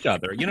get each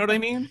other. You know what I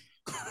mean?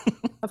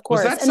 Of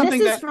course. And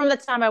this is from the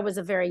time I was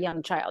a very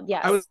young child.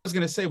 Yes. I was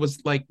going to say,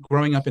 was like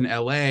growing up in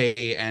LA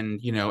and,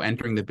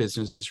 entering the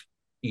business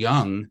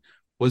young,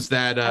 was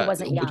that, I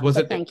wasn't young,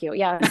 thank you.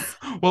 Yeah.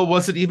 Well,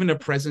 was it even a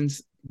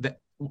presence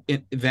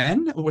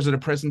then? Or was it a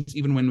presence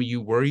even when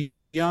you were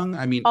young?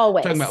 I mean,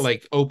 always. Talking about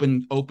like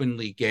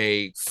openly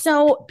gay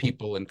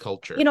people and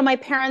culture. My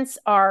parents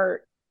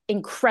are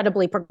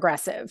incredibly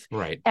progressive.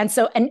 Right. And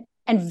so, and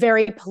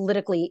very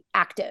politically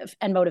active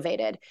and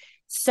motivated.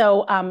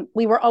 So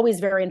we were always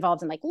very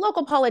involved in like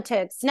local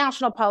politics,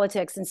 national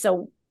politics. And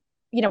so,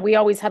 you know, we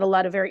always had a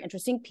lot of very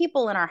interesting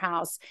people in our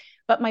house.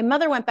 But my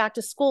mother went back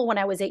to school when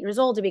I was 8 years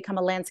old to become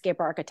a landscape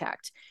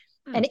architect.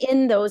 And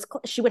in those,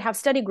 she would have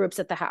study groups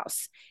at the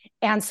house.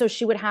 And so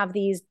she would have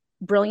these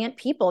brilliant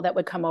people that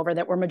would come over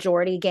that were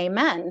majority gay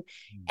men.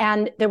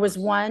 And there was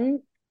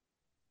one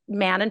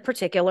man in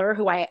particular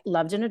who I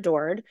loved and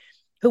adored,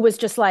 who was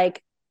just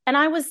like, and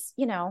I was,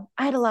 you know,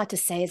 I had a lot to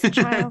say as a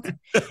child.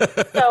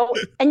 So,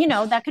 and you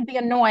know, that could be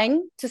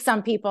annoying to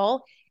some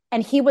people.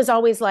 And he was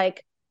always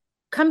like,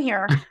 come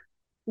here.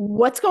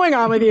 What's going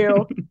on with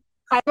you?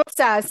 I'm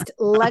obsessed.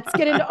 Let's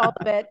get into all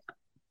of it.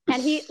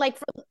 And he, like,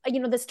 you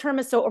know, this term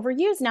is so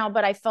overused now,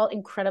 but I felt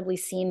incredibly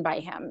seen by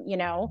him, you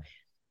know,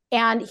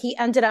 and he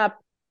ended up,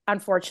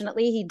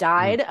 unfortunately, he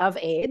died of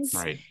AIDS.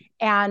 Right.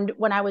 And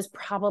when I was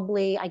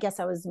probably, I guess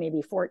I was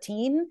maybe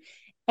 14.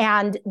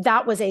 And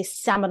that was a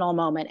seminal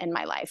moment in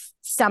my life.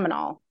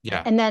 Seminal.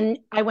 Yeah. And then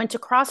I went to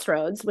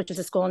Crossroads, which is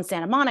a school in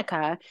Santa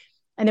Monica.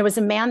 And there was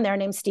a man there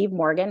named Steve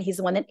Morgan. He's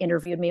the one that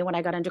interviewed me when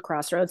I got into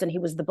Crossroads, and he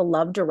was the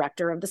beloved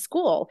director of the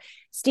school.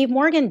 Steve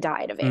Morgan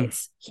died of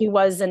AIDS. He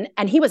was an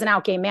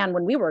out gay man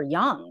when we were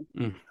young,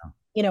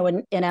 you know,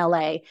 in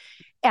LA.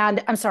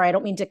 And I'm sorry, I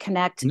don't mean to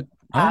connect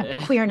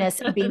queerness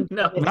and being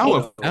of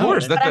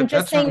course. That's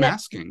what I'm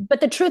asking.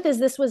 But the truth is,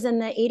 this was in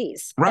the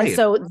 80s. Right. And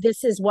so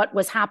this is what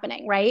was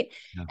happening, right?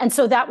 Yeah. And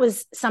so that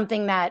was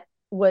something that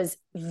was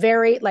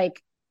very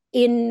like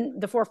in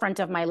the forefront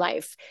of my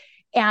life.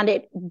 And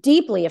it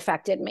deeply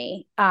affected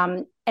me.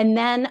 And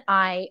then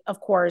I,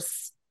 of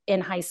course, in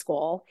high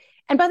school,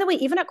 and by the way,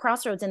 even at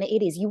Crossroads in the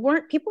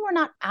 80s, people were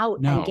not out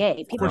and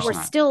gay. People were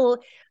still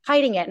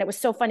hiding it. And it was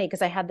so funny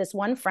because I had this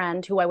one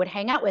friend who I would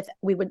hang out with.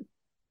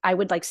 I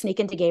would like sneak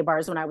into gay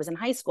bars when I was in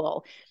high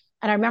school.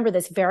 And I remember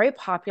this very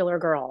popular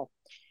girl,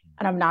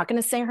 and I'm not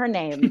going to say her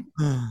name,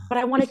 but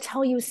I want to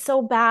tell you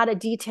so bad a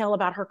detail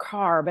about her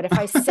car. But if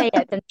I say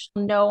it, then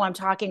she'll know I'm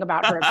talking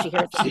about her if she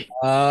hears it.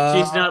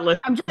 She's not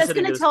listening. I'm just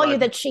going to tell you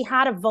that she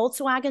had a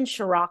Volkswagen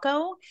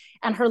Scirocco,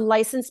 and her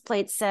license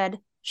plate said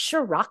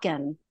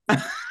Sciroccan.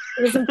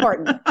 It was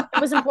important.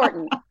 It was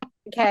important.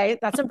 Okay,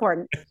 that's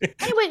important.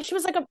 Anyway, she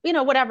was like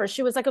whatever.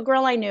 She was like a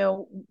girl I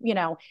knew, you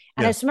know.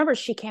 And I just remember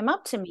she came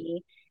up to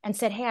me and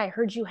said, "Hey, I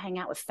heard you hang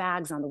out with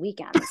fags on the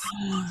weekends."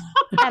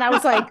 And I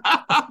was like,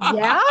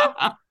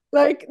 "Yeah?"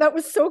 Like, that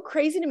was so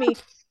crazy to me.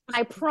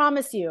 I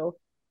promise you,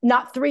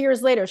 not 3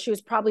 years later, she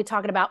was probably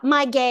talking about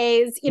my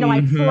gays. You know,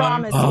 I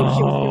promise you she was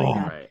doing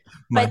that. Right.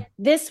 But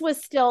this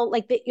was still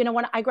like,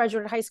 when I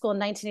graduated high school in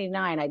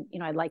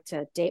 1989, I'd like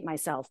to date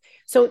myself.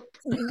 So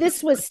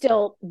this was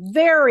still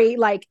very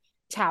like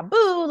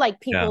taboo, like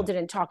people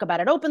didn't talk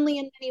about it openly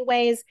in many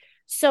ways.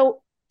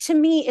 So to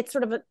me, it's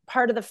sort of a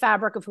part of the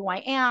fabric of who I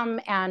am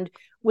and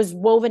was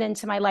woven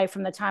into my life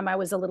from the time I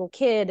was a little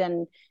kid.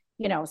 And,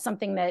 you know,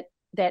 something that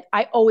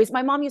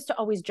my mom used to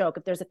always joke,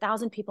 if there's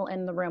 1,000 people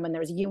in the room and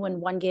there's you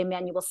and one gay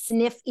man, you will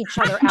sniff each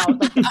other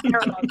out.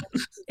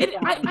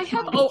 Like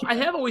I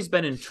have always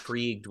been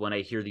intrigued when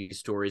I hear these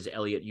stories.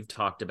 Elliot, you've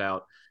talked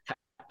about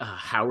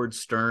Howard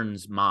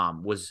Stern's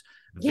mom was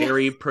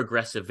very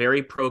progressive,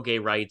 very pro-gay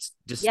rights,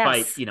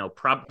 despite,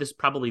 this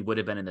probably would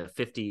have been in the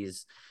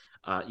 50s,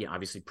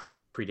 obviously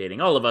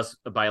predating all of us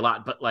by a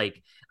lot, but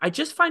like, I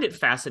just find it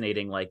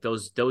fascinating, like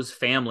those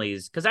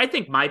families, because I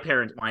think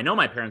I know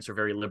my parents are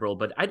very liberal,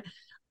 but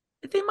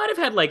they might have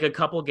had like a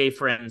couple gay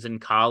friends in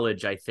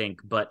college, I think,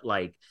 but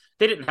like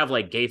they didn't have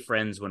like gay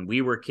friends when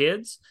we were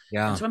kids.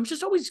 Yeah. And so I'm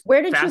just always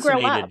Where did you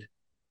grow up?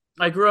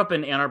 I grew up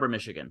in Ann Arbor,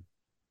 Michigan.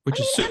 Which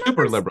is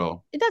super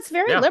liberal. That's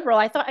very liberal.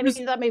 I thought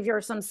maybe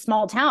you're some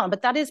small town,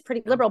 but that is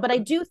pretty liberal. But I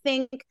do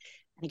think,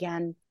 and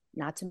again,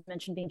 not to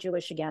mention being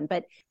Jewish again,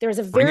 but there's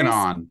a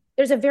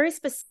very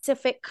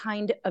specific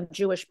kind of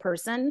Jewish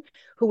person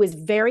who is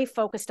very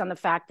focused on the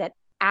fact that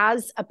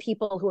as a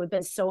people who have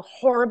been so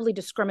horribly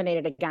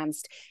discriminated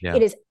against,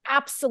 it is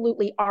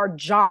absolutely our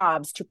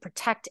jobs to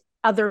protect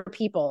other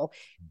people,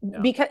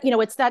 because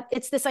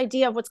it's this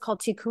idea of what's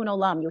called tikkun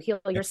olam. You heal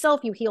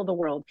yourself, you heal the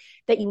world,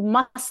 that you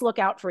must look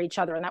out for each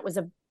other. And that was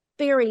the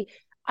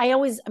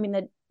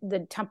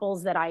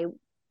temples that I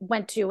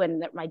went to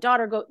and that my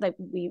daughter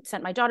we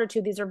sent my daughter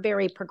to, these are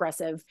very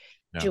progressive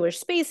Jewish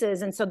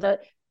spaces. And so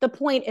the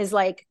point is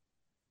like,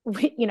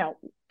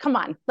 come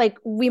on, like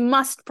we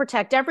must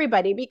protect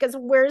everybody because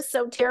we're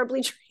so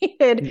terribly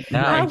treated.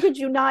 How could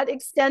you not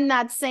extend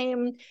that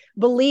same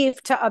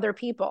belief to other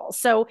people?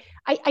 So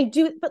I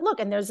do, but look,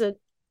 and there's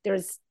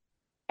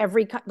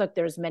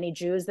many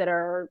Jews that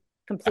are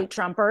complete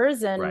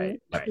Trumpers and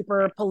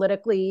super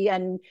politically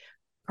and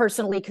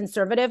personally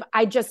conservative.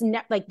 I just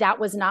that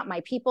was not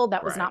my people.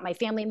 That was not my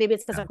family. Maybe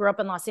it's because I grew up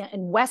in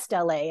West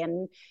LA,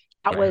 and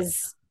that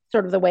was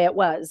sort of the way it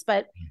was.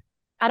 But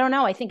I don't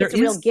know. I think it's a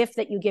real gift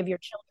that you give your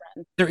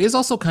children. There is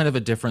also kind of a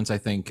difference, I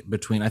think,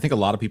 between, I think a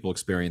lot of people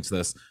experience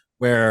this,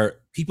 where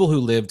people who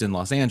lived in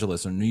Los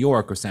Angeles or New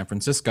York or San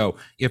Francisco,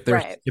 if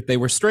they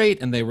were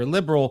straight and they were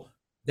liberal,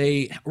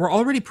 they were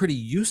already pretty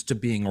used to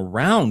being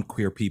around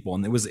queer people,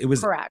 and it was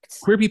correct.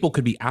 Queer people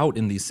could be out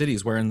in these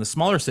cities, where in the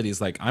smaller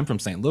cities, like I'm from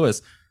St.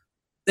 Louis,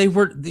 they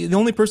were the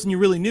only person you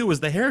really knew was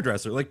the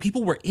hairdresser. Like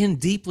people were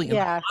deeply in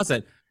the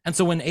closet. And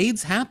so when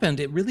AIDS happened,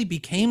 it really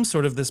became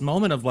sort of this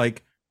moment of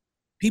like,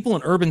 people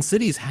in urban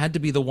cities had to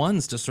be the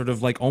ones to sort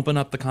of like open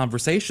up the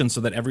conversation so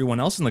that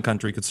everyone else in the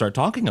country could start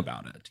talking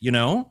about it. You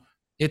know,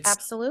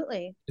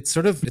 Absolutely. It's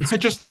sort of. I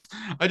just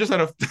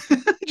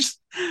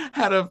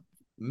had a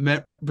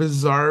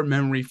bizarre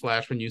memory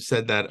flash when you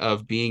said that,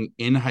 of being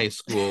in high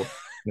school,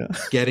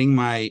 getting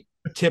my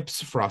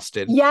tips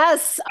frosted.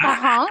 Yes.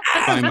 By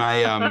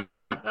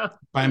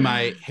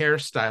my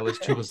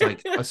hairstylist, who was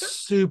like a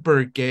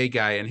super gay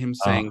guy, and him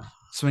saying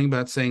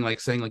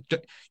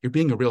you're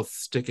being a real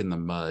stick in the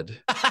mud.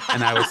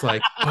 And I was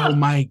like, oh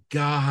my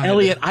God,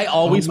 Elliot, I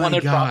always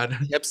wanted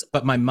tips,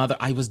 but my mother,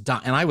 I was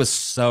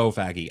so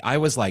faggy. I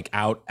was like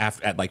out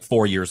at like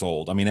 4 years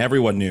old. I mean,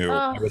 everyone knew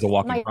I was a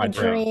walking my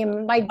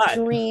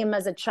dream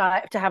as a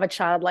child, to have a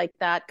child like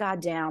that.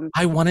 God damn.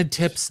 I wanted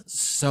tips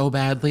so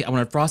badly. I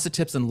wanted frosted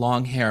tips and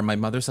long hair. My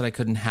mother said I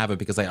couldn't have it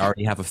because I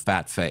already have a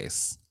fat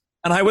face.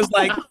 And I was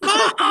like,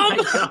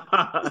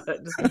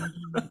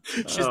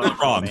 she's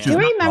not wrong. Do you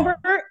remember,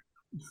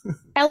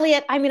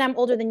 Elliot? I mean, I'm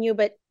older than you,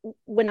 but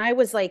when I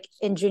was like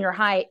in junior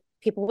high,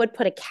 people would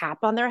put a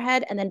cap on their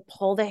head and then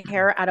pull the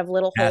hair out of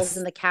little holes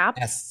in the cap.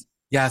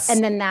 Yes.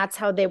 And then that's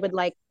how they would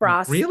like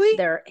frost their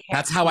hair.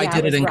 That's how I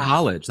did it in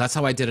college.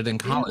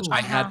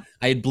 I had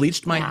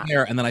bleached my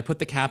hair, and then I put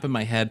the cap in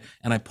my head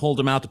and I pulled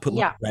them out to put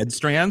red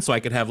strands so I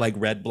could have like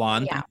red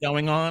blonde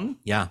going on.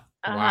 Yeah.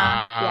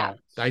 Wow. Yeah.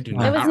 I do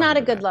not. It was not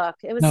a good look.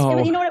 It was,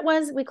 you know what it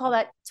was? We call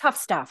that tough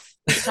stuff.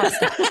 Tough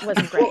stuff. It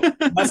wasn't great.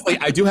 Leslie,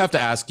 I do have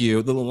to ask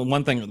you, the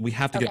one thing we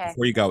have to get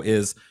before you go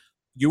is,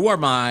 you are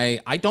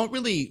I don't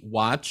really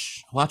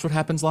watch What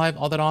Happens Live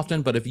all that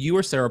often, but if you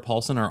or Sarah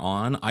Paulson are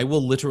on, I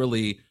will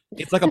literally,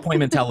 it's like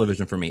appointment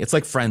television for me. It's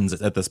like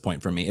Friends at this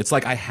point for me. It's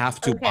like I have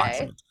to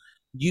watch it.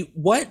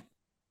 What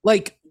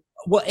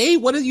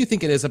do you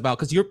think it is about?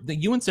 Because you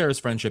and Sarah's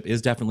friendship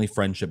is definitely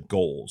friendship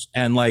goals.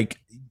 And like,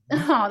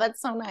 oh,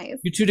 that's so nice.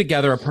 You two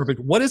together are perfect.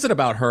 What is it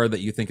about her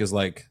that you think is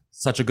like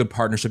such a good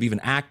partnership,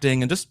 even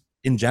acting and just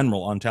in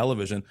general on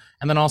television?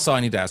 And then also I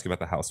need to ask you about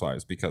the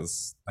Housewives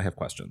because I have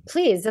questions.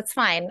 Please, that's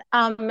fine.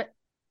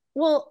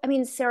 Well, I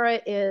mean,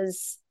 Sarah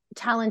is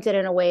talented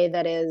in a way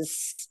that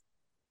is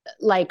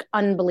like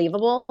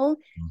unbelievable.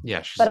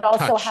 Yeah, she's but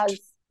also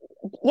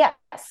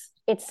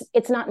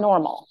it's not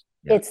normal.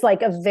 Yeah. It's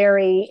like a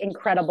very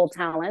incredible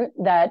talent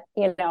that,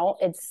 you know,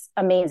 it's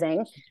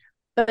amazing.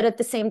 But at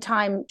the same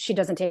time, she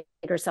doesn't take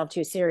herself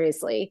too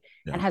seriously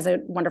and has a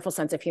wonderful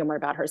sense of humor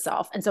about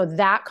herself. And so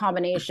that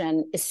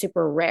combination is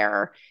super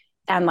rare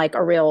and like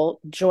a real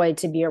joy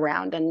to be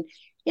around. And,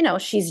 you know,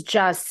 she's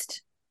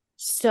just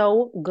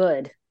so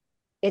good.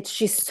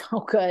 She's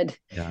so good.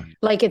 Yeah.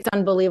 Like, it's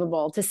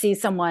unbelievable to see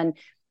someone,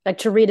 like,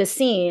 to read a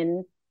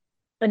scene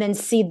and then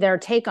see their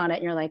take on it.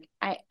 And you're like,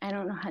 I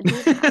don't know how to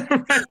do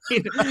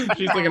that.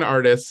 She's like an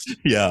artist.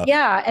 Yeah.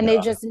 Yeah. And they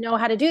just know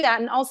how to do that.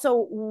 And also,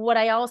 what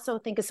I also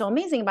think is so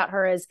amazing about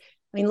her is,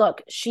 I mean,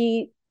 look,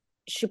 she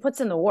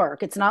puts in the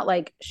work. It's not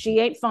like she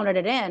ain't phoning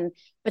it in,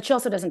 but she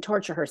also doesn't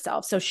torture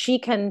herself. So she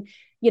can,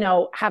 you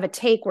know, have a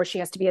take where she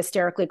has to be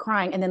hysterically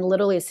crying. And then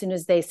literally as soon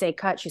as they say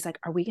cut, she's like,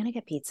 are we going to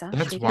get pizza?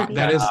 That's why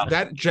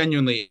that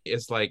genuinely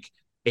is like,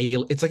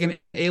 it's like an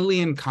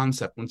alien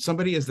concept. When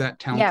somebody is that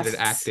talented at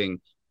acting,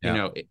 you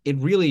know, it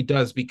really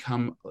does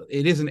become,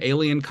 it is an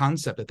alien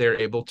concept that they're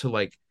able to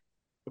like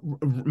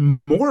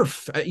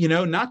morph, you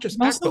know, not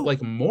just act, but like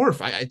morph.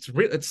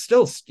 It's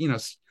still, you know,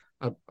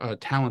 a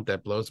talent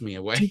that blows me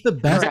away. She's the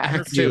best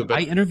actor too. I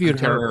interviewed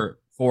her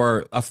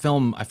for a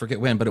film, I forget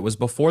when, but it was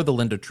before the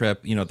Linda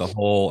Tripp, you know, the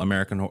whole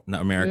American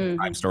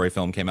Crime Story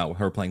film came out with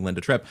her playing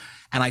Linda Tripp.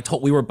 And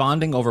we were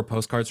bonding over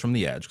Postcards from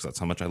the Edge because that's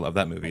how much I love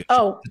that movie.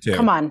 Oh,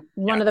 come on.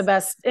 One of the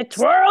best. It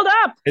twirled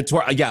up.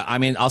 Yeah. I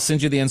mean, I'll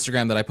send you the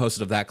Instagram that I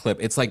posted of that clip.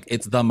 It's like,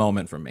 it's the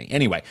moment for me.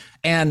 Anyway.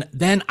 And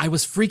then I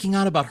was freaking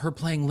out about her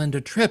playing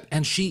Linda Tripp.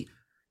 And she,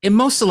 in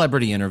most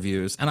celebrity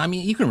interviews, and I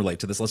mean, you can relate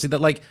to this, Leslie,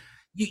 that like,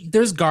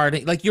 there's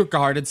guarding, like you're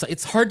guarded. So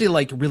it's hard to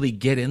like really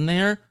get in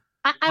there.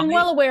 I'm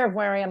well aware of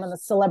where I am on the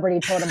celebrity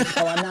totem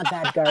pole. I'm not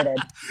that guarded.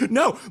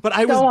 No, but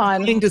I was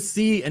waiting to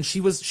see, and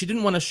she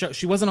didn't want to show,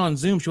 she wasn't on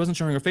Zoom. She wasn't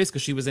showing her face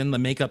because she was in the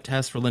makeup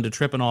test for Linda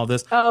Tripp and all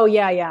this. Oh,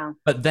 yeah.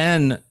 But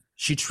then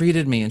she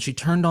treated me and she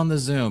turned on the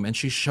Zoom and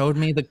she showed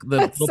me the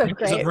little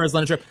pictures of her as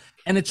Linda Tripp.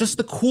 And it's just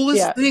the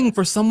coolest thing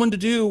for someone to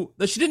do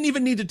that she didn't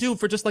even need to do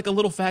for just like a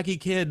little faggy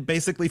kid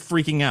basically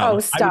freaking out. Oh,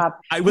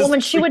 stop. Well,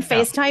 when she would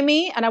FaceTime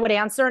me and I would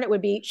answer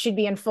and she'd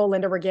be in full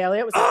Linda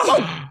regalia. It was like,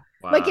 wow.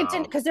 Like it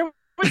didn't, because there was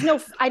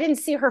I didn't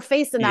see her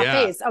face in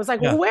that face. I was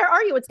like, well, where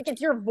are you? It's like, it's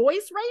your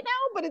voice right now,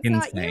 but it's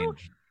not you.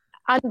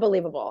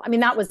 Unbelievable. I mean,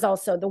 that was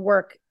also the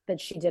work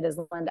that she did as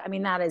Linda. I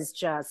mean, that is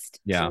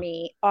just to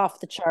me off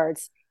the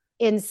charts,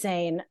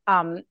 insane,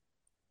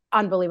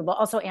 unbelievable.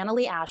 Also, Anna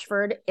Lee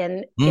Ashford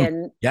in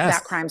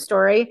that Crime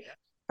Story,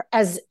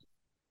 as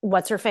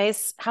what's her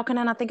face? How can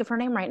I not think of her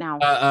name right now?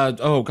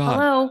 Oh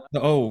God.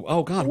 Hello.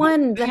 Oh God. The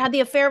one that had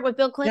the affair with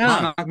Bill Clinton.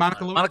 Yeah.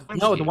 Monica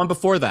Lewinsky. No, the one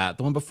before that.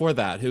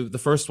 Who the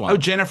first one? Oh,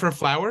 Jennifer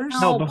Flowers?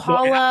 No,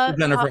 Paula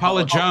Jennifer.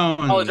 Paula Jones.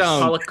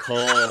 Paula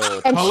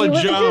Cole. And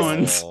Paula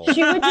Jones.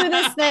 She would do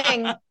this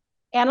thing.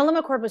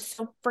 Annalyn McCord was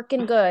so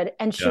freaking good,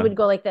 and she would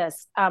go like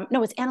this.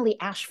 No, it's Annalee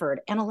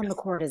Ashford. Annalyn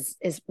McCord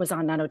was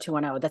on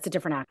 90210. That's a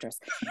different actress.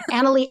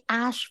 Annalee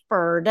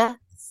Ashford.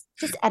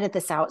 Just edit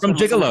this out. From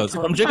Gigolos.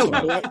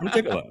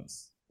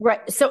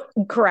 Right. So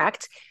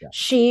correct. Yeah.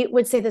 She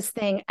would say this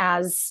thing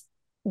as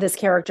this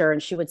character,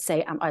 and she would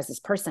say, as this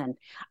person,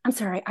 I'm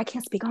sorry, I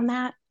can't speak on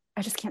that.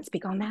 I just can't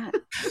speak on that.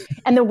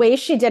 And the way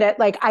she did it,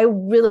 like I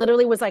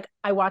literally was like,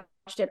 I watched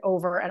it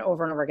over and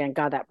over and over again.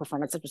 God, that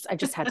performance. I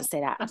just had to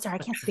say that. I'm sorry, I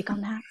can't speak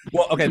on that.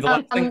 Well, okay.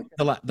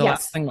 The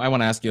last thing I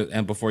want to ask you,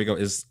 and before you go,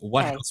 is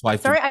what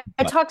housewife? Sorry,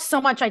 I talked so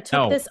much. I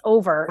took this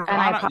over,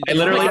 and I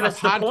literally that's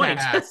the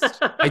point.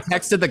 I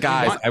texted the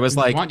guys. I was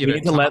like, we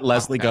need to let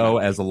Leslie go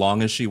as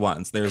long as she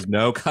wants. There's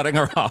no cutting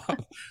her off.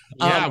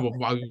 Yeah,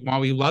 while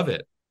we love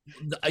it.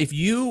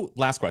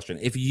 Last question,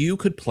 if you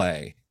could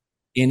play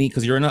any,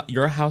 because you're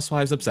a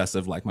Housewives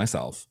obsessive like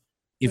myself,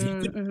 if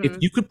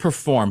you could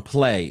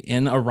play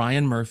in a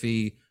Ryan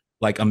Murphy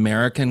like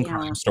American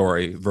Crime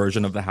Story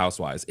version of the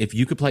Housewives, if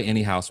you could play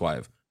any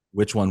housewife,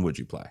 which one would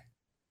you play?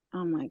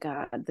 Oh my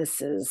God,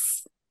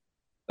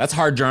 that's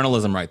hard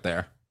journalism right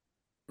there.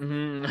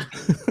 Do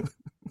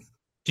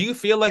you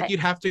feel like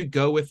you'd have to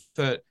go with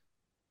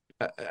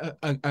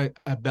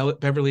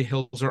Beverly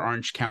Hills or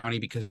Orange County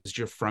because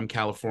you're from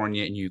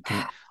California and you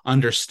can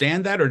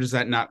understand that, or does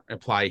that not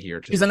apply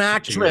here? She's an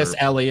actress,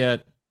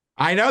 Elliot.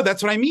 I know,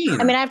 that's what I mean.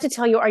 I have to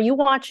tell you, are you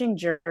watching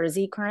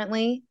Jersey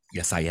currently?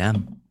 Yes, I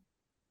am.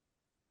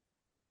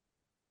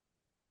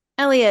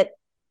 Elliot,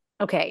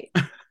 okay,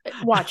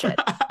 watch it.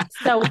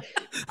 So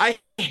I'm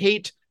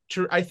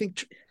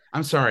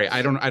sorry,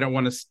 I don't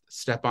want to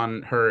step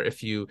on her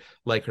if you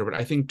like her, but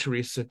I think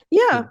Teresa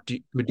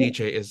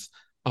Giudice is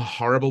a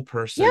horrible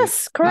person.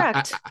 Yes,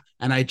 correct.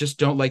 And I just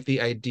don't like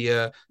the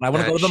idea I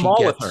want to go to the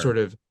mall with her. Sort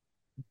of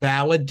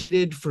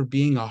validated for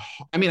being I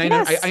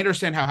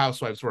understand how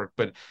housewives work,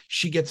 but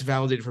she gets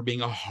validated for being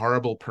a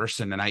horrible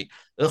person, and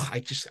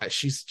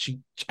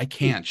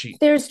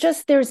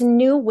there's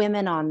new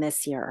women on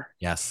this year.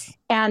 Yes.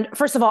 And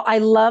first of all, I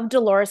love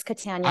Dolores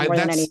Catania more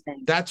than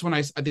anything. That's when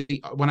I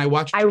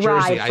watched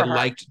Jersey, I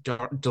liked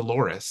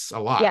Dolores a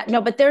lot. Yeah,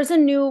 no, but there's a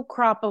new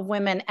crop of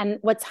women, and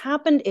what's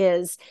happened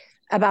is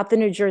about the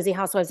New Jersey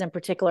housewives in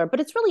particular, but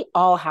it's really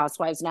all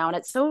housewives now, and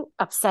it's so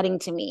upsetting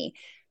to me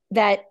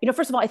that,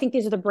 first of all, I think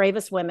these are the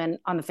bravest women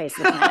on the face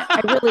of the planet.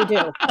 I really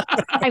do.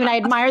 I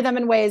admire them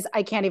in ways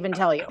I can't even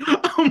tell you.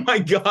 Oh my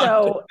God.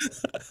 So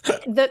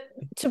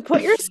to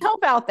put yourself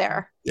out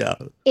there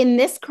in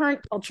this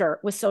current culture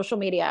with social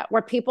media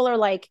where people are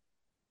like,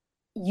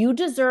 you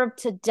deserve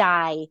to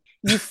die,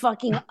 you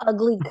fucking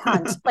ugly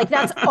cunt. Like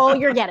that's all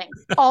you're getting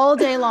all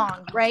day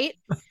long, right?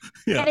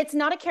 Yeah. And it's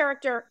not a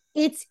character,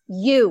 it's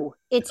you.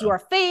 It's your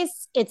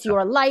face, it's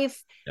your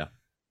life. Yeah.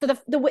 So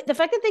the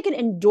fact that they can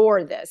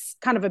endure this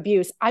kind of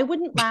abuse, I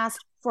wouldn't last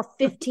for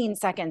 15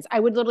 seconds. I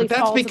would literally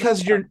fall.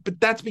 But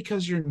that's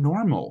because you're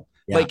normal.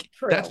 Yeah. Like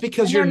True. That's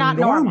because and you're not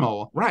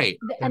normal. Right.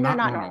 And they're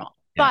not normal.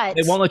 Yeah. But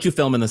they won't let you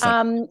film in the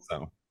sun.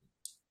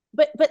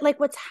 But like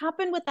what's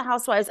happened with the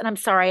housewives, and I'm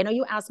sorry, I know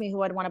you asked me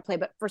who I'd want to play,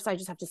 but first I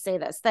just have to say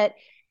this, that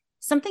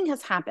something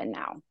has happened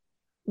now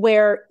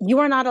where you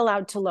are not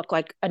allowed to look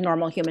like a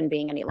normal human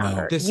being any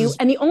longer.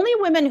 And the only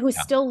women who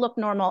still look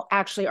normal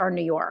actually are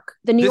New York.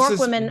 The New York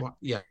women.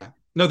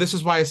 No, this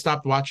is why I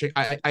stopped watching.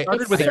 I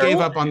gave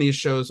up on these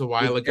shows a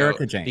while ago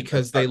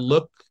because they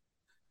look.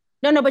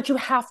 No, but you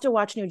have to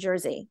watch New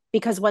Jersey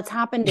because what's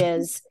happened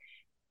is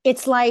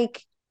it's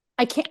like,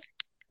 I can't,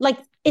 like,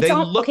 it's they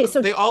all look, okay.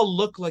 So they all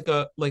look like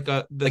the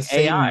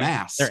same AI.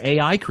 mask. They're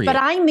AI created.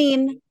 But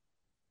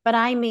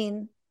I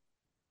mean,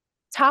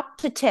 top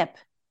to tip,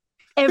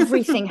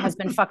 everything has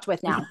been fucked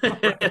with now.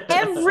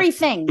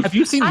 Everything. Have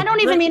you seen? I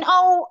don't even mean,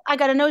 I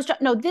got a nose job.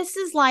 No,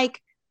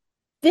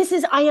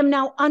 I am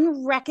now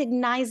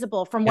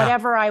unrecognizable from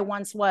whatever I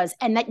once was.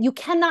 And that you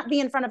cannot be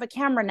in front of a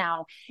camera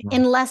now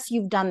unless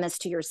you've done this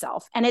to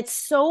yourself. And it's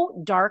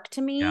so dark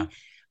to me. Yeah.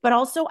 But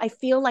also I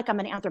feel like I'm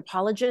an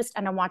anthropologist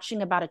and I'm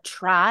watching about a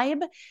tribe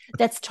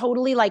that's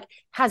totally like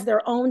has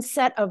their own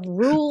set of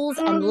rules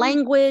and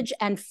language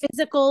and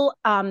physical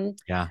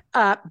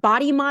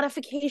body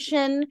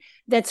modification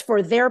that's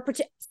for their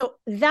particular. So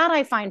that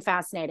I find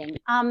fascinating.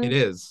 It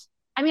is.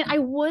 I mean, I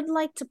would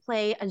like to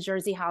play a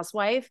Jersey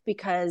housewife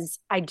because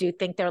I do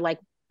think they're like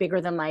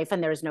bigger than life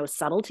and there's no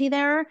subtlety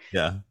there.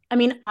 Yeah. I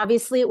mean,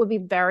 obviously it would be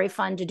very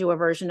fun to do a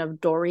version of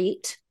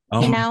Dorit,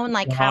 and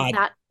like have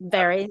that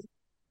very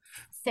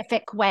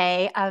specific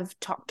way of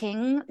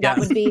talking. That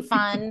would be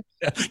fun.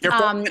 You're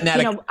from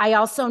Connecticut. I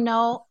also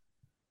know,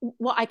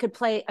 I could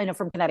play, I know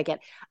from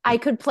Connecticut, I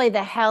could play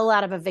the hell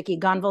out of a Vicky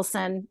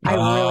Gunvalson. I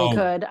really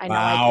could. I know.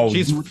 Wow. I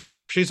could.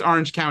 She's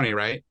Orange County,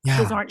 right?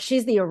 Yeah.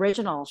 She's the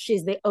original.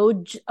 She's the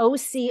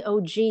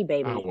OCOG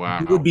baby. Oh,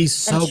 wow. It would be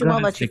so and she good.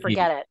 won't let you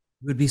forget it.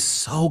 would be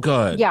so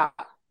good. Yeah.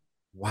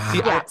 Wow. See,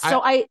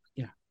 Yeah.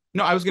 yeah.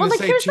 No, I was going to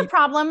say. Here's the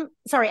problem.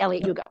 Sorry,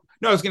 Elliot, you go.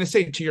 No, I was going to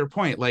say, to your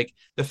point, like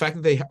the fact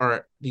that they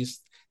are these,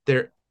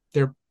 their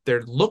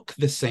look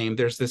the same.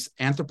 There's this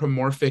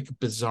anthropomorphic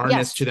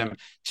bizarreness to them.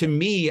 To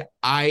me,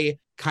 I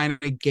kind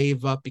of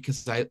gave up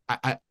because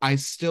I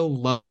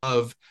still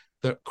love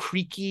the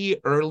creaky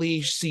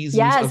early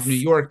seasons of New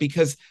York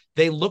because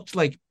they looked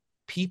like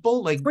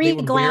people, like they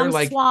would wear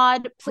like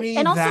squad,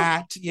 and also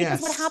that.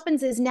 Because what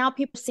happens is now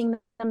people are seeing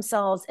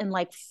themselves in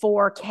like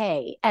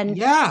 4K, and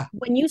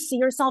when you see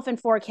yourself in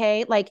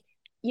 4K, like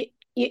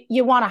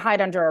you want to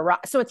hide under a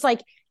rock. So it's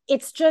like,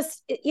 it's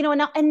just,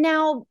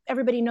 now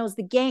everybody knows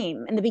the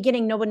game. In the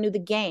beginning, no one knew the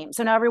game.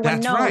 So now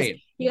everyone knows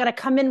you got to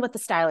come in with the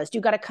stylist.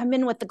 You got to come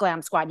in with the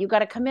glam squad. You got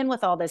to come in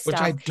with all this stuff.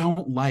 Which I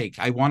don't like.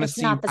 I want to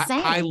see,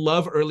 I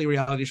love early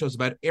reality shows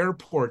about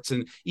airports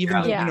and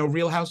even the,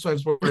 Real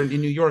Housewives were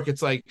in New York.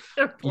 It's like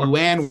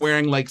Luann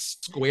wearing like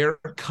square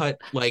cut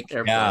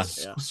Carolyn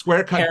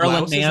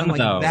blouses and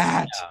like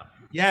that. Yeah.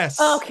 Yes.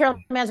 Oh,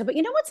 Carolyn Manzo. But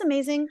you know what's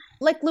amazing?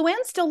 Like Luann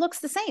still looks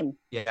the same.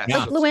 Yeah.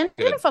 Like Luann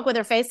didn't fuck with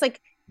her face.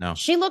 Like no,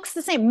 she looks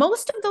the same.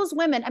 Most of those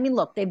women, I mean,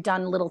 look, they've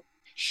done little,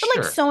 but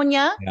like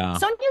Sonia,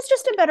 Sonia's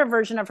just a better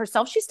version of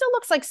herself. She still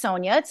looks like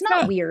Sonia. It's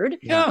not weird.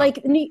 Yeah. Like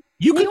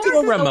you could do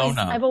a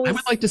Ramona. I would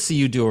like to see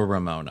you do a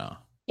Ramona.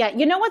 Yeah.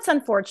 You know what's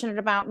unfortunate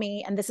about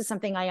me? And this is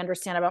something I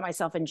understand about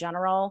myself in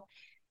general.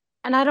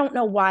 And I don't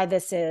know why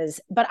this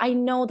is, but I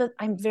know that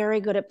I'm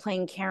very good at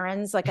playing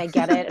Karens. Like I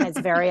get it. And it's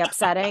very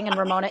upsetting. And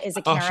Ramona is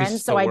a Karen.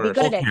 So I'd be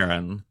good at it.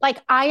 Karen.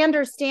 Like I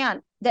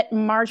understand that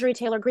Marjorie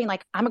Taylor Greene,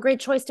 like I'm a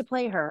great choice to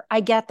play her. I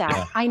get that.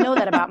 Yeah. I know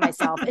that about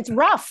myself. It's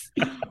rough.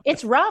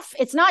 It's rough.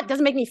 It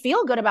doesn't make me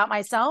feel good about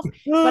myself,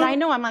 but I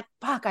know I'm like,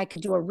 fuck, I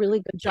could do a really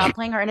good job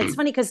playing her. And it's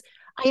funny because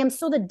I am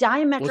so the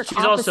diametric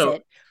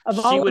opposite of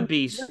all. She would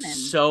be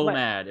so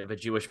mad if a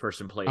Jewish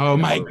person played her. Oh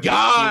my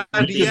God.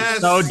 Yes.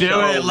 So do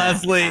it,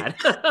 Leslie.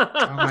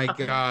 Oh my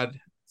God.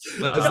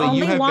 Leslie,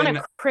 only want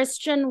a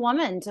Christian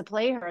woman to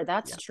play her.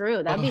 That's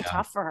true. That'd be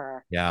tough for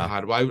her. Yeah.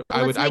 God, well,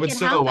 I would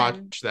still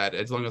watch that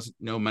as long as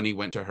no money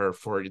went to her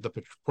for the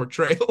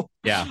portrayal.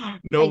 Yeah.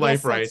 No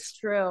life rights. That's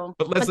true.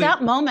 But Leslie,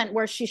 that moment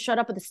where she showed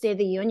up at the State of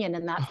the Union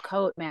in that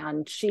coat,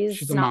 man,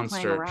 she's a not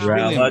monster. playing She's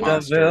really a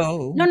monster.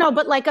 No,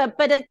 but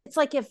it's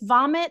like if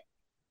vomit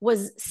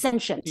was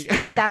sentient,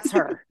 that's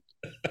her.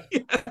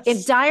 Yes.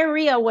 If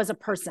diarrhea was a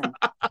person,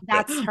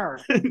 that's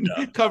her.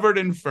 Covered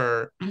in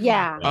fur.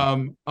 Yeah.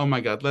 Oh my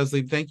God,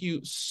 Leslie, thank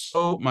you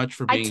so much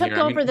for being here. I took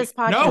over this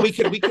podcast. No, we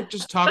could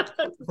just talk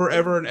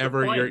forever and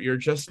ever. You're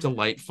just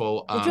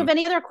delightful. Did you have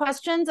any other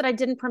questions that I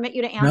didn't permit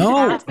you to answer?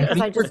 No, because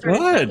I just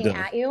started looking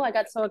at you. I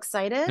got so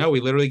excited. No,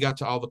 we literally got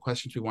to all the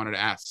questions we wanted to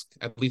ask,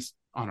 at least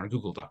on our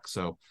Google Doc.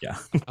 So yeah.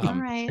 All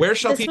right. Where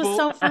should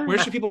people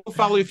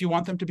follow you if you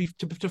want them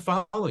to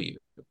follow you?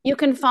 You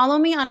can follow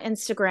me on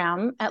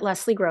Instagram at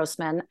Leslie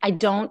Grossman. I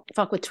don't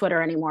fuck with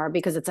Twitter anymore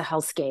because it's a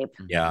hellscape.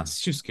 Yeah.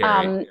 It's too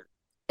scary.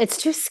 It's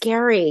too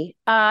scary.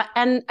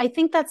 And I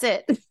think that's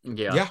it.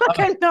 Yeah.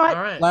 Okay, no, all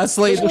right.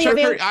 Leslie, check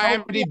your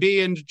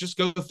IMDb and just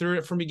go through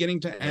it from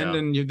beginning to end,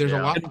 and there's a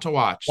lot to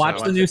watch.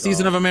 Watch the new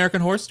season of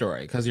American Horror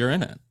Story because you're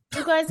in it.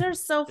 You guys are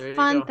so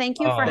fun. Thank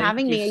you for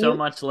having me. Thank you so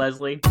much,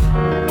 Leslie.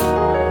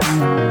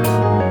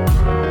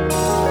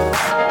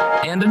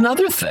 And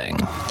another thing.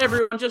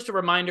 Everyone, just a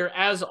reminder,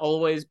 as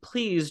always,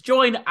 please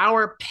join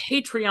our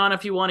Patreon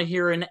if you want to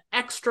hear an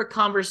extra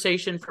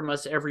conversation from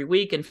us every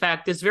week. In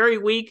fact, this very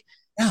week,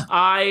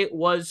 I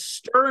was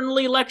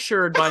sternly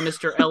lectured by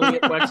Mr.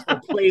 Elliot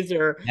Wexler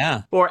Plazer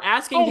for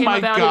asking him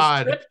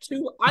about his trip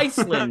to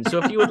Iceland.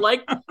 So if you would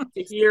like to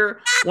hear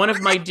one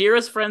of my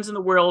dearest friends in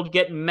the world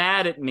get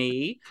mad at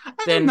me,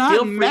 then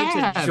feel free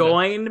to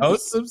join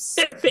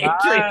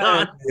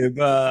Patreon.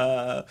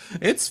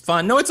 It's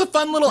fun. No, it's a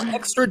fun little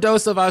extra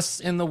dose of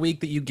us in the week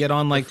that you get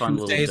on like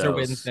Tuesdays or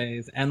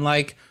Wednesdays. And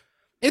like,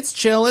 it's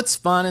chill, it's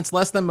fun, it's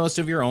less than most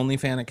of your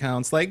OnlyFans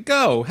accounts. Like,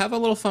 go, have a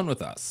little fun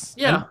with us.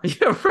 Yeah,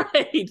 you're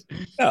right.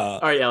 Yeah.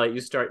 All right, Elliot, you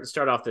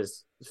start off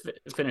this,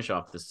 finish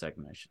off this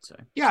segment, I should say.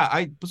 Yeah,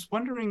 I was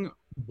wondering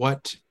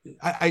what,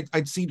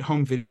 I'd seen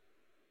home video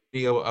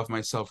of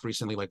myself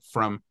recently, like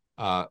from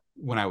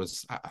when I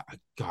was,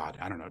 God,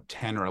 I don't know,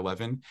 10 or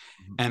 11.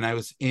 Mm-hmm. And I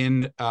was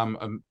in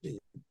a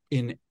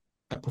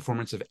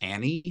performance of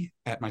Annie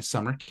at my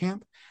summer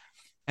camp.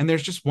 And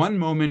there's just one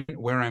moment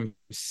where I'm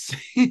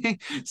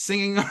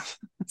singing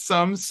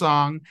some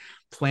song,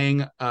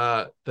 playing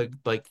the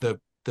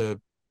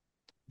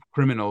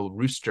criminal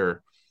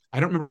Rooster. I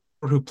don't remember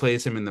who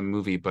plays him in the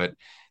movie, but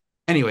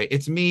anyway,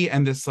 it's me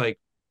and this like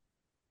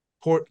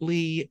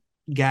portly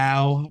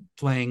gal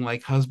playing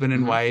like husband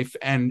and wife,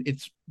 and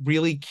it's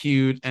really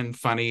cute and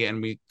funny,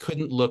 and we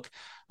couldn't look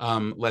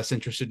less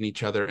interested in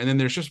each other. And then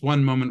there's just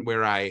one moment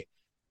where I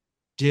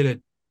did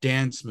a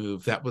dance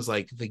move that was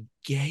like the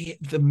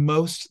gayest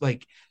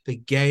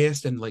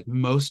and like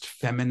most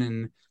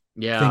feminine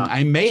thing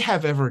I may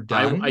have ever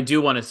done. I do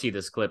want to see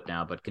this clip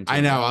now, but continue.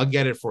 I know, I'll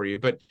get it for you.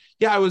 But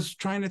yeah, I was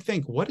trying to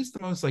think, what is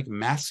the most like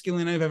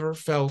masculine I've ever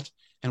felt,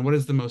 and what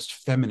is the most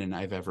feminine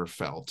I've ever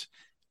felt?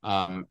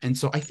 And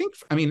so I think,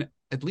 I mean,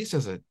 at least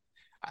as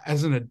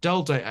an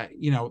adult, I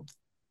you know,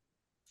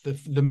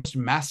 the most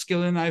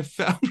masculine I've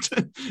felt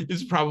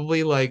is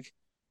probably like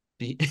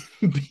being,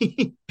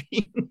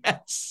 being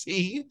at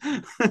sea.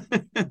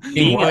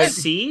 Being at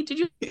sea? Did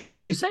you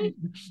say?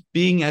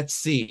 Being at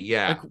sea,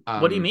 yeah.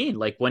 Like, what do you mean?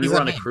 Like when you were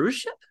on a cruise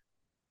ship?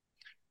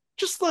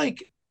 Just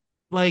like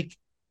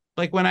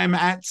when I'm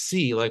at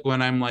sea, like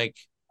when I'm like,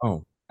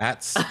 oh,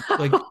 at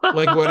like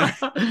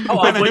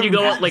when when you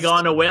go like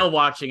on a whale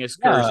watching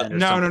excursion.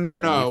 No.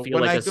 You feel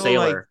like a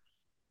sailor.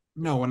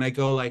 No, when I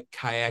go like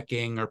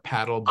kayaking or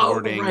paddle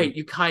boarding. Oh, right.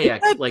 You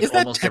kayak like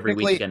almost every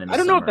weekend in the I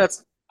don't summer. know if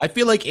that's. I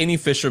feel like any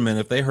fisherman,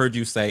 if they heard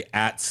you say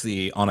at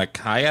sea on a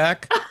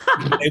kayak,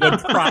 they would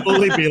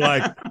probably be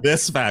like,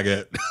 this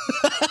faggot.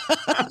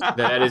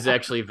 That is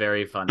actually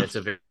very fun. It's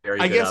a very,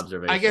 good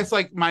observation. I guess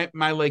like my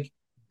like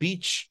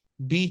beach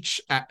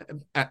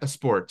at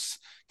sports,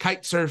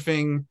 kite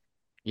surfing,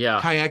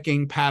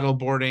 kayaking, paddle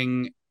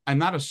boarding. I'm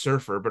not a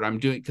surfer, but I'm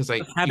doing because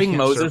having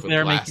Moses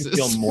there make you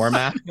feel more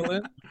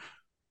masculine.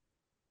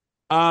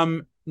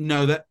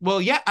 No,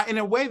 in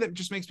a way that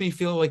just makes me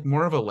feel like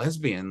more of a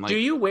lesbian. Like, do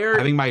you wear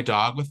having my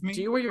dog with me?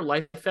 Do you wear your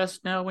life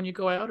vest now when you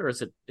go out, or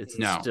is it's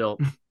no. Still?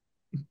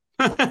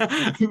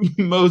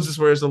 Moses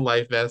wears a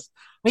life vest.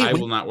 I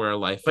will not wear a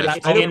life vest.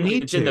 But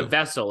it's in the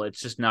vessel.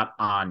 It's just not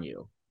on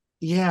you.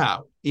 Yeah,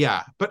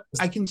 but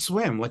I can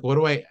swim. Like, what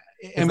do I?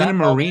 I'm in a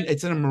marina.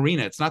 It's in a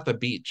marina. It's not the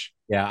beach.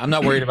 Yeah, I'm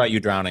not worried about you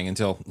drowning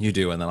until you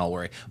do, and then I'll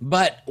worry.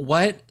 But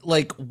what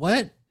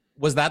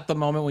was that the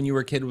moment when you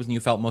were a kid when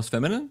you felt most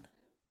feminine?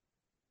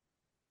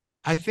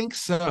 I think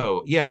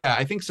so. Yeah,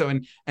 I think so.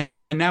 And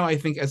now I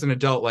think as an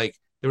adult, like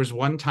there was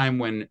one time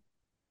when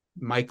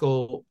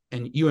Michael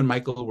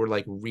were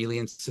like really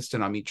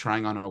insistent on me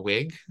trying on a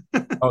wig.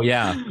 Oh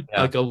yeah.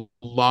 Like a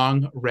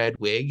long red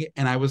wig.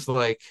 And I was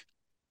like,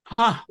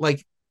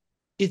 like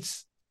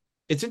it's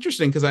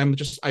interesting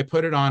because I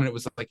put it on and it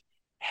was like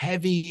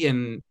heavy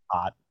and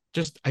hot.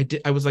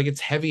 I was like, it's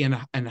heavy and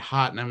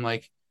hot. And I'm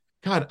like,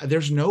 God,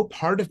 there's no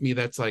part of me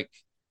that's like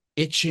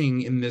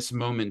itching in this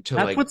moment to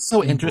that's what's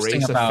so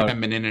interesting about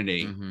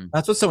femininity. Mm-hmm.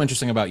 That's what's so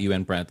interesting about you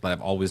and Brent that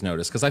I've always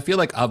noticed, because I feel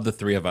like of the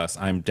three of us,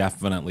 I'm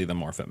definitely the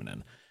more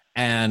feminine.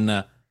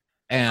 And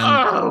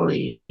oh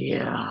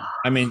yeah,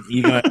 I mean,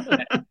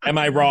 am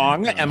I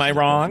wrong? Am I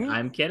wrong?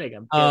 I'm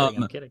kidding.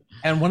 I'm kidding.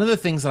 And one of the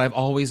things that I've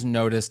always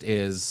noticed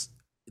is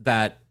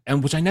that,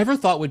 and which I never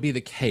thought would be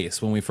the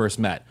case when we first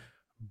met,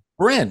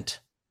 Brent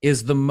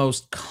is the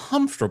most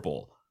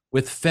comfortable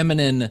with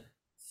feminine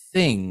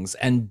things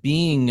and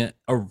being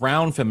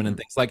around feminine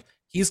things. Like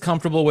he's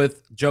comfortable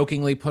with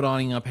jokingly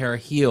putting on a pair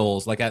of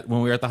heels, like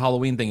when we were at the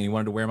Halloween thing and he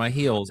wanted to wear my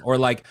heels, or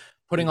like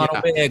putting on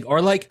a wig,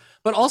 or like,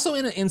 but also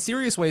in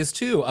serious ways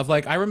too. Of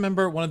like, I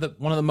remember one of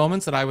the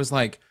moments that I was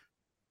like,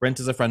 Brent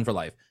is a friend for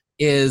life,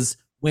 is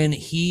when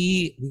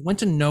we went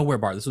to Nowhere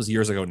Bar. This was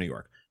years ago in New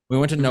York. We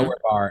went to Nowhere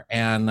Bar,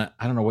 and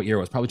I don't know what year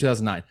it was, probably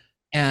 2009.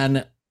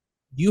 And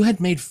you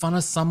had made fun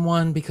of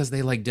someone because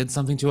they like did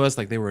something to us,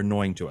 like they were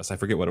annoying to us. I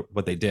forget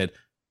what they did.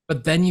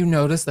 But then you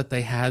noticed that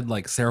they had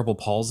like cerebral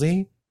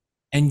palsy,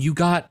 and you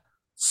got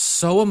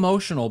so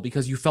emotional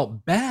because you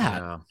felt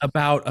bad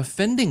about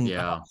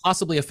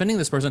possibly offending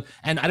this person.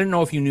 And I didn't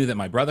know if you knew that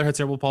my brother had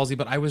cerebral palsy,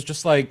 but I was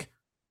just like,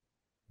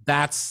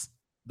 that's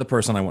the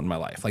person I want in my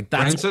life. Like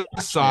that's Brent's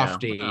a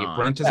softie.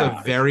 Brent is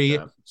a very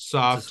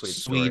soft,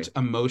 sweet,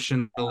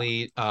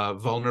 emotionally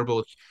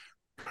vulnerable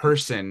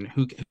person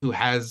who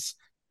has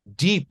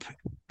deep,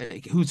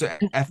 whose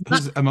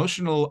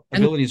emotional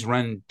abilities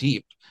run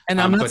deep. And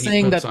I'm not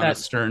saying that a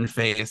stern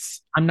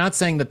face. I'm not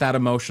saying that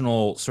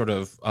emotional sort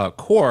of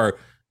core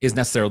is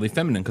necessarily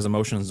feminine, because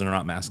emotions are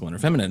not masculine or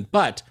feminine.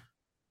 But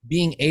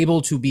being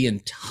able to be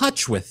in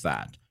touch with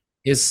that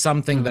is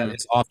something that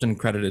is often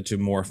credited to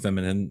more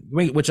feminine,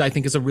 which I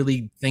think is a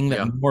really thing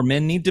that more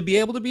men need to be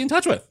able to be in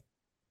touch with.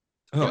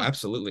 Oh,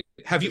 absolutely.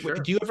 Have you? Sure.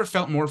 Do you ever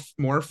felt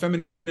more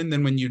feminine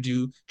than when you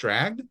do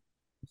drag?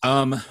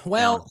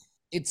 Well,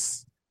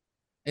 it's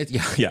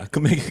yeah.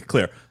 Make it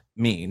clear.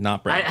 Me,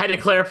 not Brent. I had to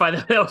clarify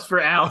that was for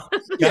Al.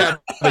 Yeah,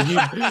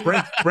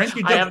 Brent,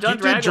 you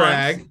did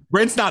drag.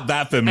 Brent's not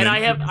that feminine.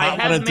 And I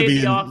have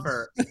made the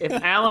offer. If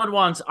Alan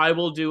wants, I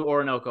will do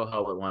Orinoco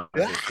Ho at one of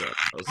his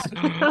shows.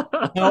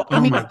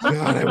 Oh my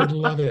God, I would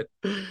love it.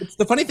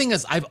 The funny thing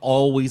is, I've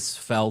always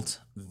felt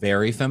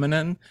very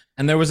feminine,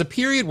 and there was a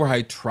period where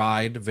I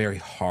tried very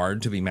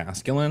hard to be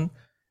masculine,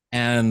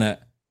 and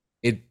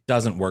it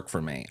doesn't work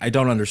for me. I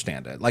don't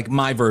understand it. Like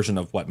my version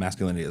of what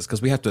masculinity is,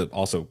 because we have to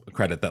also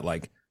credit that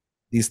like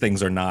these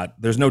things are not,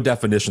 there's no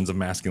definitions of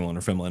masculine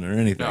or feminine or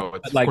anything. No,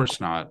 of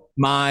course not.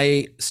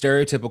 My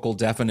stereotypical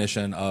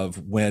definition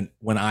of when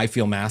I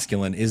feel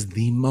masculine is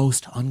the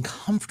most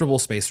uncomfortable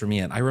space for me.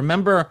 And I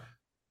remember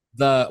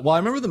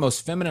the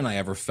most feminine I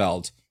ever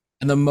felt,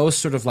 and the most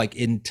sort of like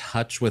in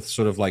touch with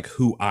sort of like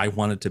who I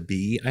wanted to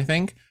be, I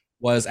think,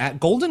 was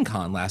at Golden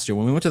Con last year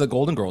when we went to the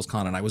Golden Girls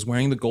Con, and I was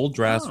wearing the gold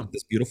dress with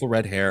this beautiful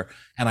red hair,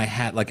 and I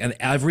had like, and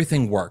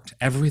everything worked.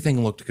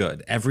 Everything looked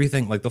good.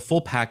 Everything, like the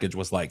full package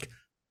was like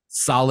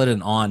solid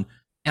and on.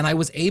 And I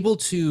was able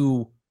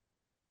to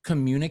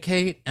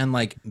communicate and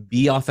like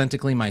be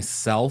authentically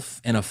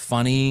myself in a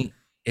funny,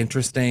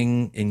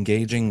 interesting,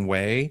 engaging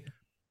way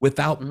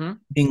without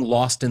being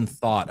lost in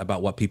thought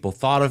about what people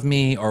thought of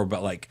me or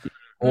about like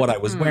what I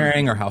was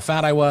wearing or how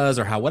fat I was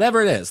or how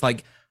whatever it is.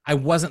 Like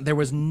there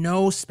was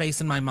no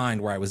space in my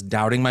mind where I was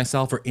doubting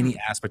myself or any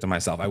aspect of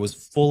myself. I was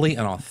fully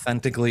and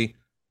authentically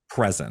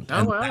present.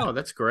 Oh, wow,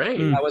 that's great.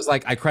 I was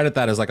like, I credit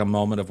that as like a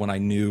moment of when I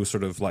knew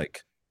sort of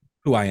like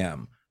who I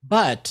am.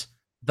 But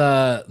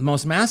the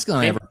most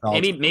masculine I ever felt,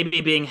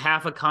 maybe being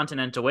half a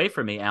continent away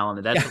from me,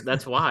 Alan.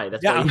 That's why.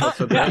 That's why you felt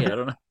so great. I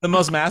don't know. The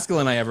most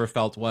masculine I ever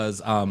felt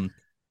was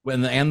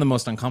and the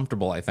most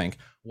uncomfortable, I think,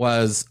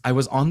 was I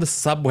was on the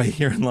subway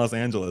here in Los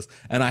Angeles,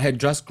 and I had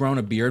just grown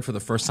a beard for the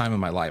first time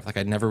in my life. Like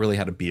I'd never really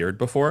had a beard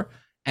before,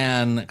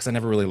 and because I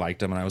never really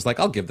liked him, and I was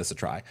like, I'll give this a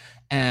try.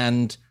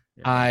 And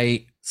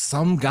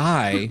some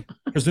guy,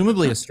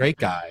 presumably a straight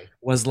guy,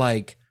 was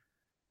like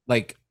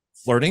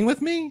flirting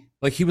with me.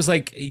 Like he was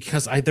like,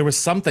 because there was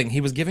something,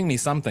 he was giving me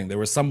something. There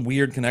was some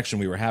weird connection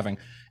we were having,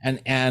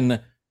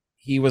 and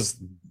he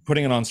was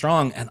putting it on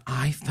strong, and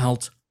I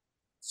felt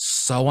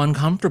so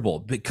uncomfortable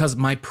because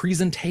my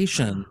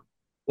presentation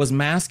was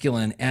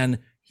masculine and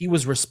he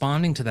was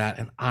responding to that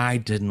and I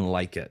didn't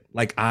like it.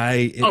 Like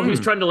he was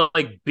trying to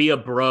like be a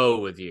bro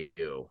with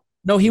you.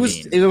 No,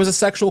 there was a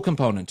sexual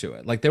component to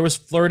it. Like there was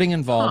flirting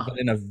involved, but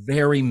in a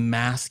very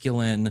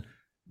masculine,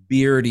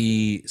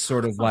 beardy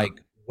sort of like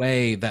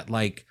way that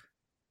like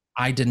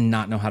I did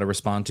not know how to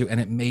respond to,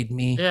 and it made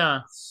me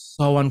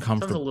so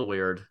uncomfortable. Sounds a little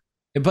weird.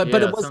 But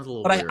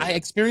I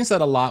experienced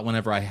that a lot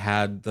whenever I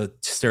had the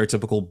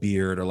stereotypical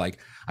beard, or like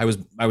I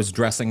was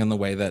dressing in the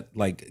way that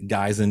like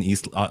guys in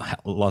East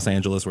Los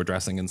Angeles were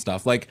dressing and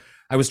stuff. Like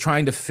I was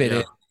trying to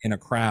fit in a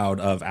crowd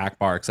of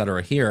Akbar, et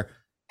cetera, here,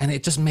 and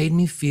it just made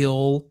me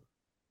feel.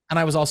 And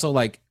I was also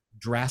like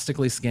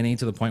drastically skinny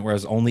to the point where I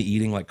was only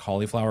eating like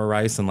cauliflower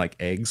rice and like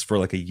eggs for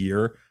like a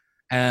year.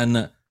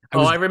 And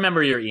I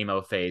remember your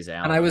emo phase,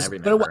 Alan.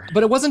 And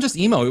but it wasn't just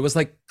emo. It was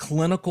like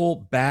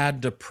clinical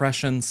bad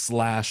depression /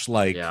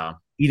 like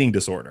eating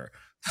disorder.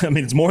 I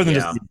mean, it's more than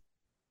just eating.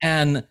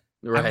 And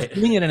I was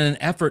doing it in an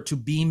effort to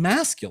be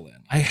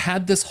masculine. I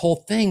had this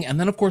whole thing. And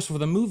then of course for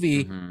the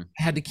movie, I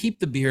had to keep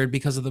the beard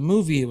because of the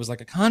movie. It was like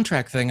a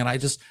contract thing. And I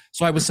was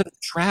sort of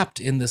trapped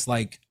in this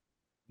like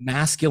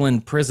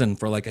masculine prison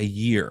for like a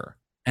year.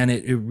 And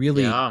it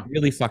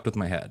really fucked with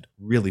my head.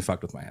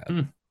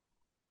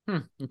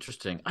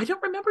 Interesting. I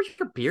don't remember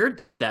your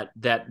beard that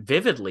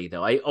vividly,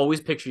 though. I always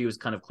picture you as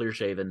kind of clear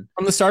shaven.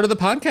 From the start of the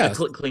podcast,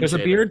 there's a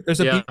beard. There's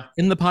a beard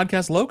in the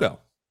podcast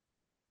logo.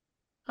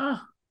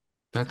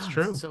 That's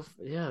true.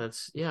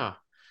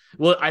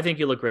 Well, I think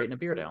you look great in a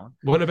beard, Alan.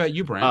 What about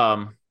you,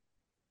 Brent?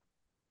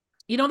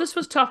 This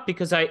was tough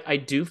because I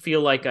do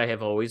feel like I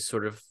have always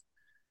sort of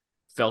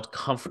felt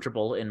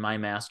comfortable in my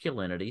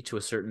masculinity to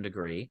a certain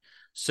degree.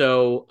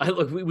 So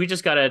we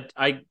just got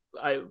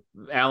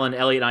Alan,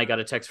 Elliot, and I got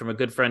a text from a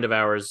good friend of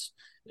ours,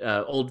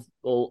 old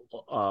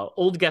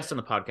guest on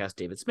the podcast,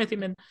 David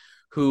Smithyman,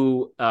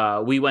 who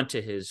we went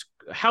to his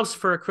house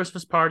for a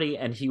Christmas party,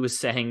 and he was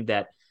saying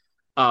that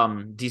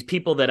these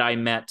people that I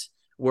met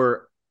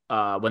were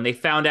when they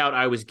found out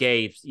I was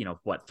gay,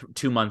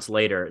 2 months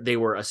later, they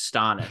were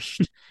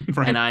astonished.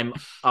 Right. And I'm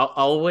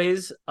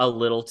always a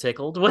little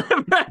tickled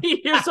whenever I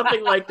hear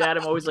something like that.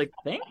 I'm always like,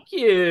 thank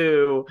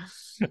you.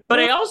 But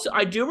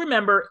I do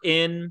remember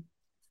in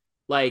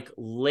like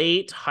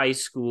late high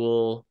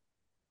school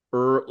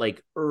or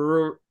like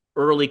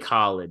early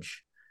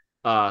college,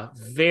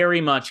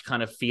 very much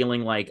kind of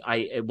feeling like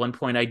at one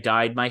point I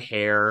dyed my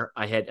hair.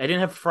 I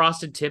didn't have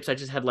frosted tips. I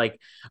just had like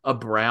a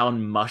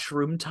brown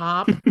mushroom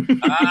top.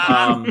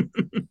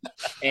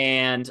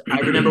 And I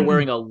remember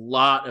wearing a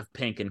lot of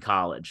pink in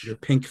college. Your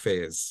pink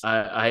phase.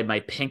 I had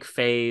my pink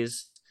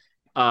phase.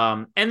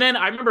 And then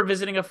I remember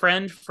visiting a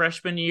friend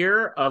freshman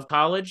year of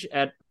college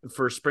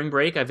for spring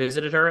break. I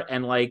visited her,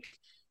 and like,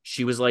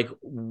 she was like,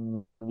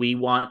 we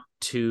want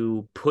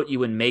to put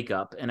you in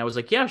makeup. And I was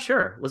like, yeah,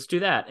 sure, let's do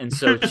that. And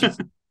so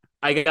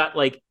I got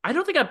like, I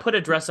don't think I put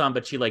a dress on,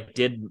 but she like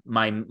did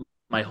my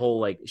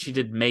whole, like, she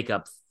did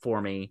makeup for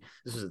me.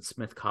 This was at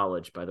Smith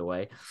College, by the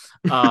way.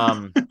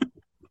 So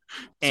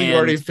you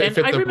already fit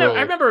the role.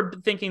 I remember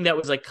thinking that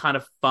was like kind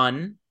of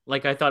fun.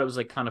 Like I thought it was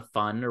like kind of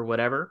fun or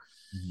whatever.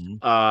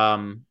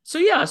 So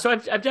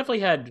I've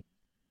definitely had,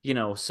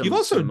 some. You've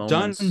also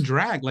done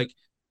drag. Like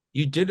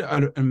you did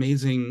an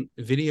amazing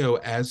video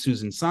as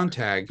Susan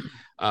Sontag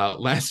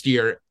last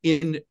year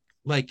in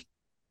like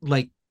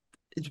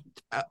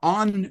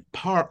on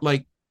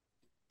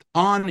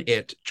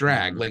it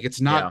drag. Like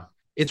it's not,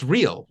 it's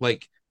real.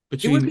 Like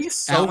between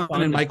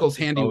Alan and Michael's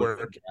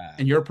handiwork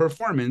and your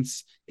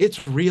performance,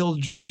 it's real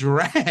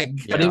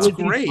drag. But it's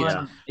great.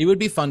 It would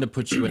be fun to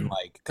put you in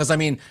like, because I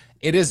mean,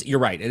 it is. You're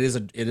right. It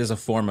is a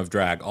form of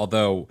drag.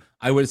 Although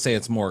I would say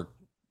it's more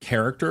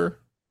character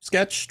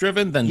sketch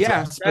driven than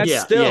drag. But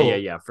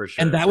still, for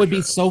sure. And that would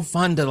be so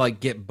fun to like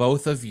get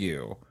both of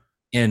you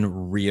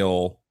in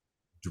real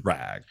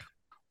drag.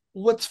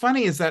 What's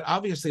funny is that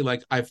obviously,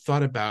 like, I've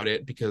thought about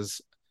it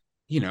because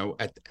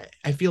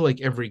I feel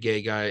like every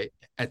gay guy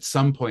at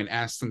some point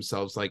asks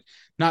themselves, like,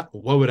 not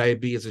what would I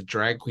be as a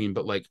drag queen,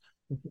 but like,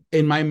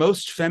 in my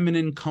most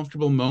feminine,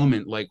 comfortable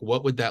moment, like,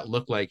 what would that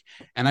look like?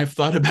 And I've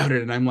thought about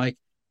it, and I'm like,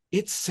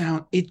 it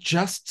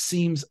just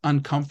seems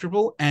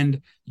uncomfortable.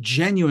 And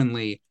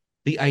genuinely,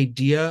 the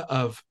idea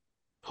of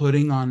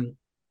putting on,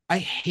 I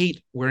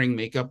hate wearing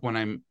makeup when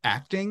I'm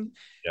acting.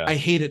 Yeah. I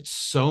hate it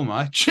so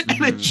much.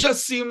 And it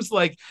just seems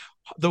like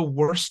the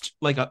worst,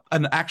 like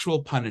an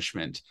actual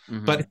punishment.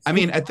 But I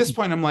mean, at this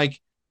point, I'm like,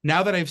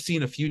 now that I've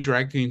seen a few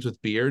drag queens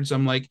with beards,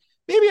 I'm like,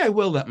 maybe I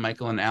will let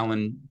Michael and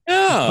Alan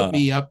put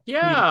me up.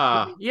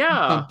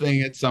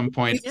 Something at some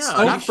point.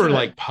 Not for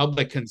like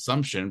public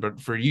consumption, but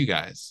for you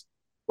guys.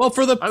 Well,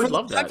 for the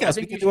podcast,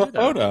 we could do a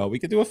photo. We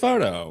could do a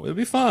photo. It'd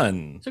be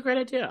fun. It's a great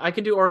idea. I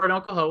can do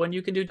Orinoco, and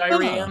you can do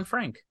Diarrhea and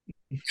Frank.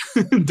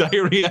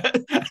 Diarrhea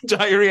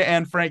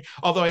and Frank.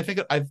 Although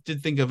I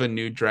did think of a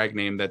new drag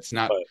name that's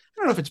not. I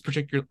don't know if it's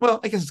particular. Well,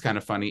 I guess it's kind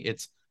of funny.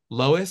 It's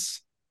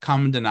Lois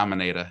Common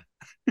Denominator.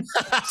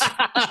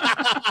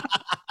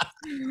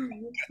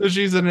 So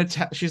she's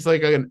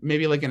like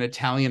maybe like an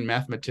Italian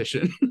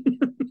mathematician.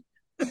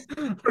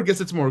 Or I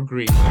guess it's more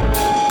Greek.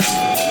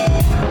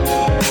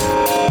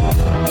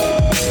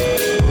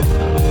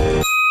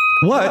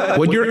 What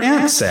would your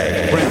aunt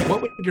say? Right.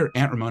 What would your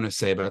Aunt Ramona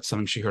say about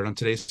something she heard on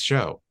today's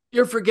show?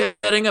 You're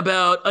forgetting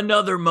about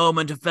another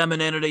moment of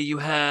femininity you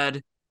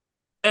had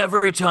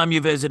every time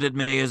you visited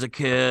me as a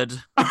kid.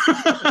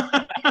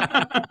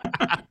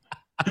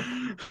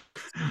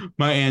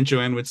 My Aunt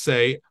Joanne would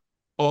say,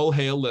 all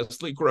hail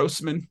Leslie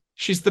Grossman.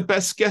 She's the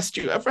best guest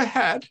you ever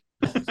had.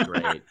 That's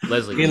great.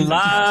 Leslie. We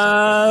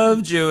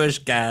love Jewish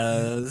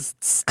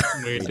guests.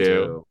 We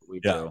do. We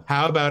do.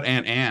 How about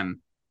Aunt Anne?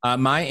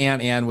 My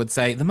Aunt Anne would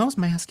say, the most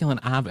masculine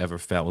I've ever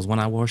felt was when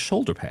I wore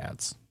shoulder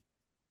pads.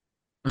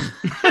 It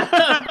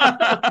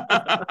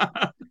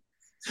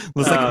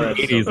was like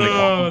the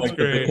 80s,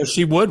 because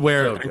she would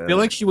wear. I feel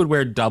like she would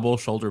wear double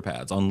shoulder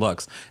pads on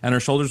looks, and her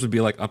shoulders would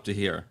be like up to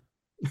here.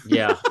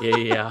 Yeah.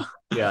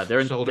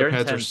 Their shoulder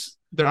pads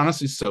they're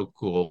honestly so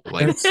cool.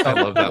 Like, I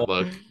love that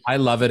look. I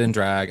love it in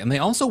drag, and they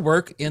also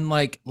work in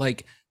like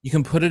you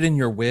can put it in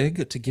your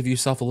wig to give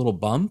yourself a little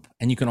bump,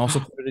 and you can also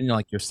put it in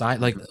like your side.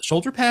 Like,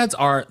 shoulder pads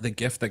are the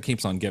gift that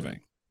keeps on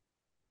giving.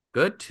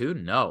 Good to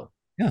know.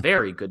 Yeah.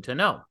 Very good to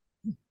know.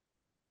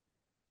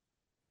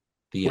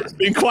 The end.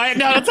 Being quiet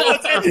now. That's all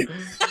it's ending.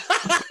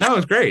 That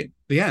was great.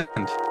 The end.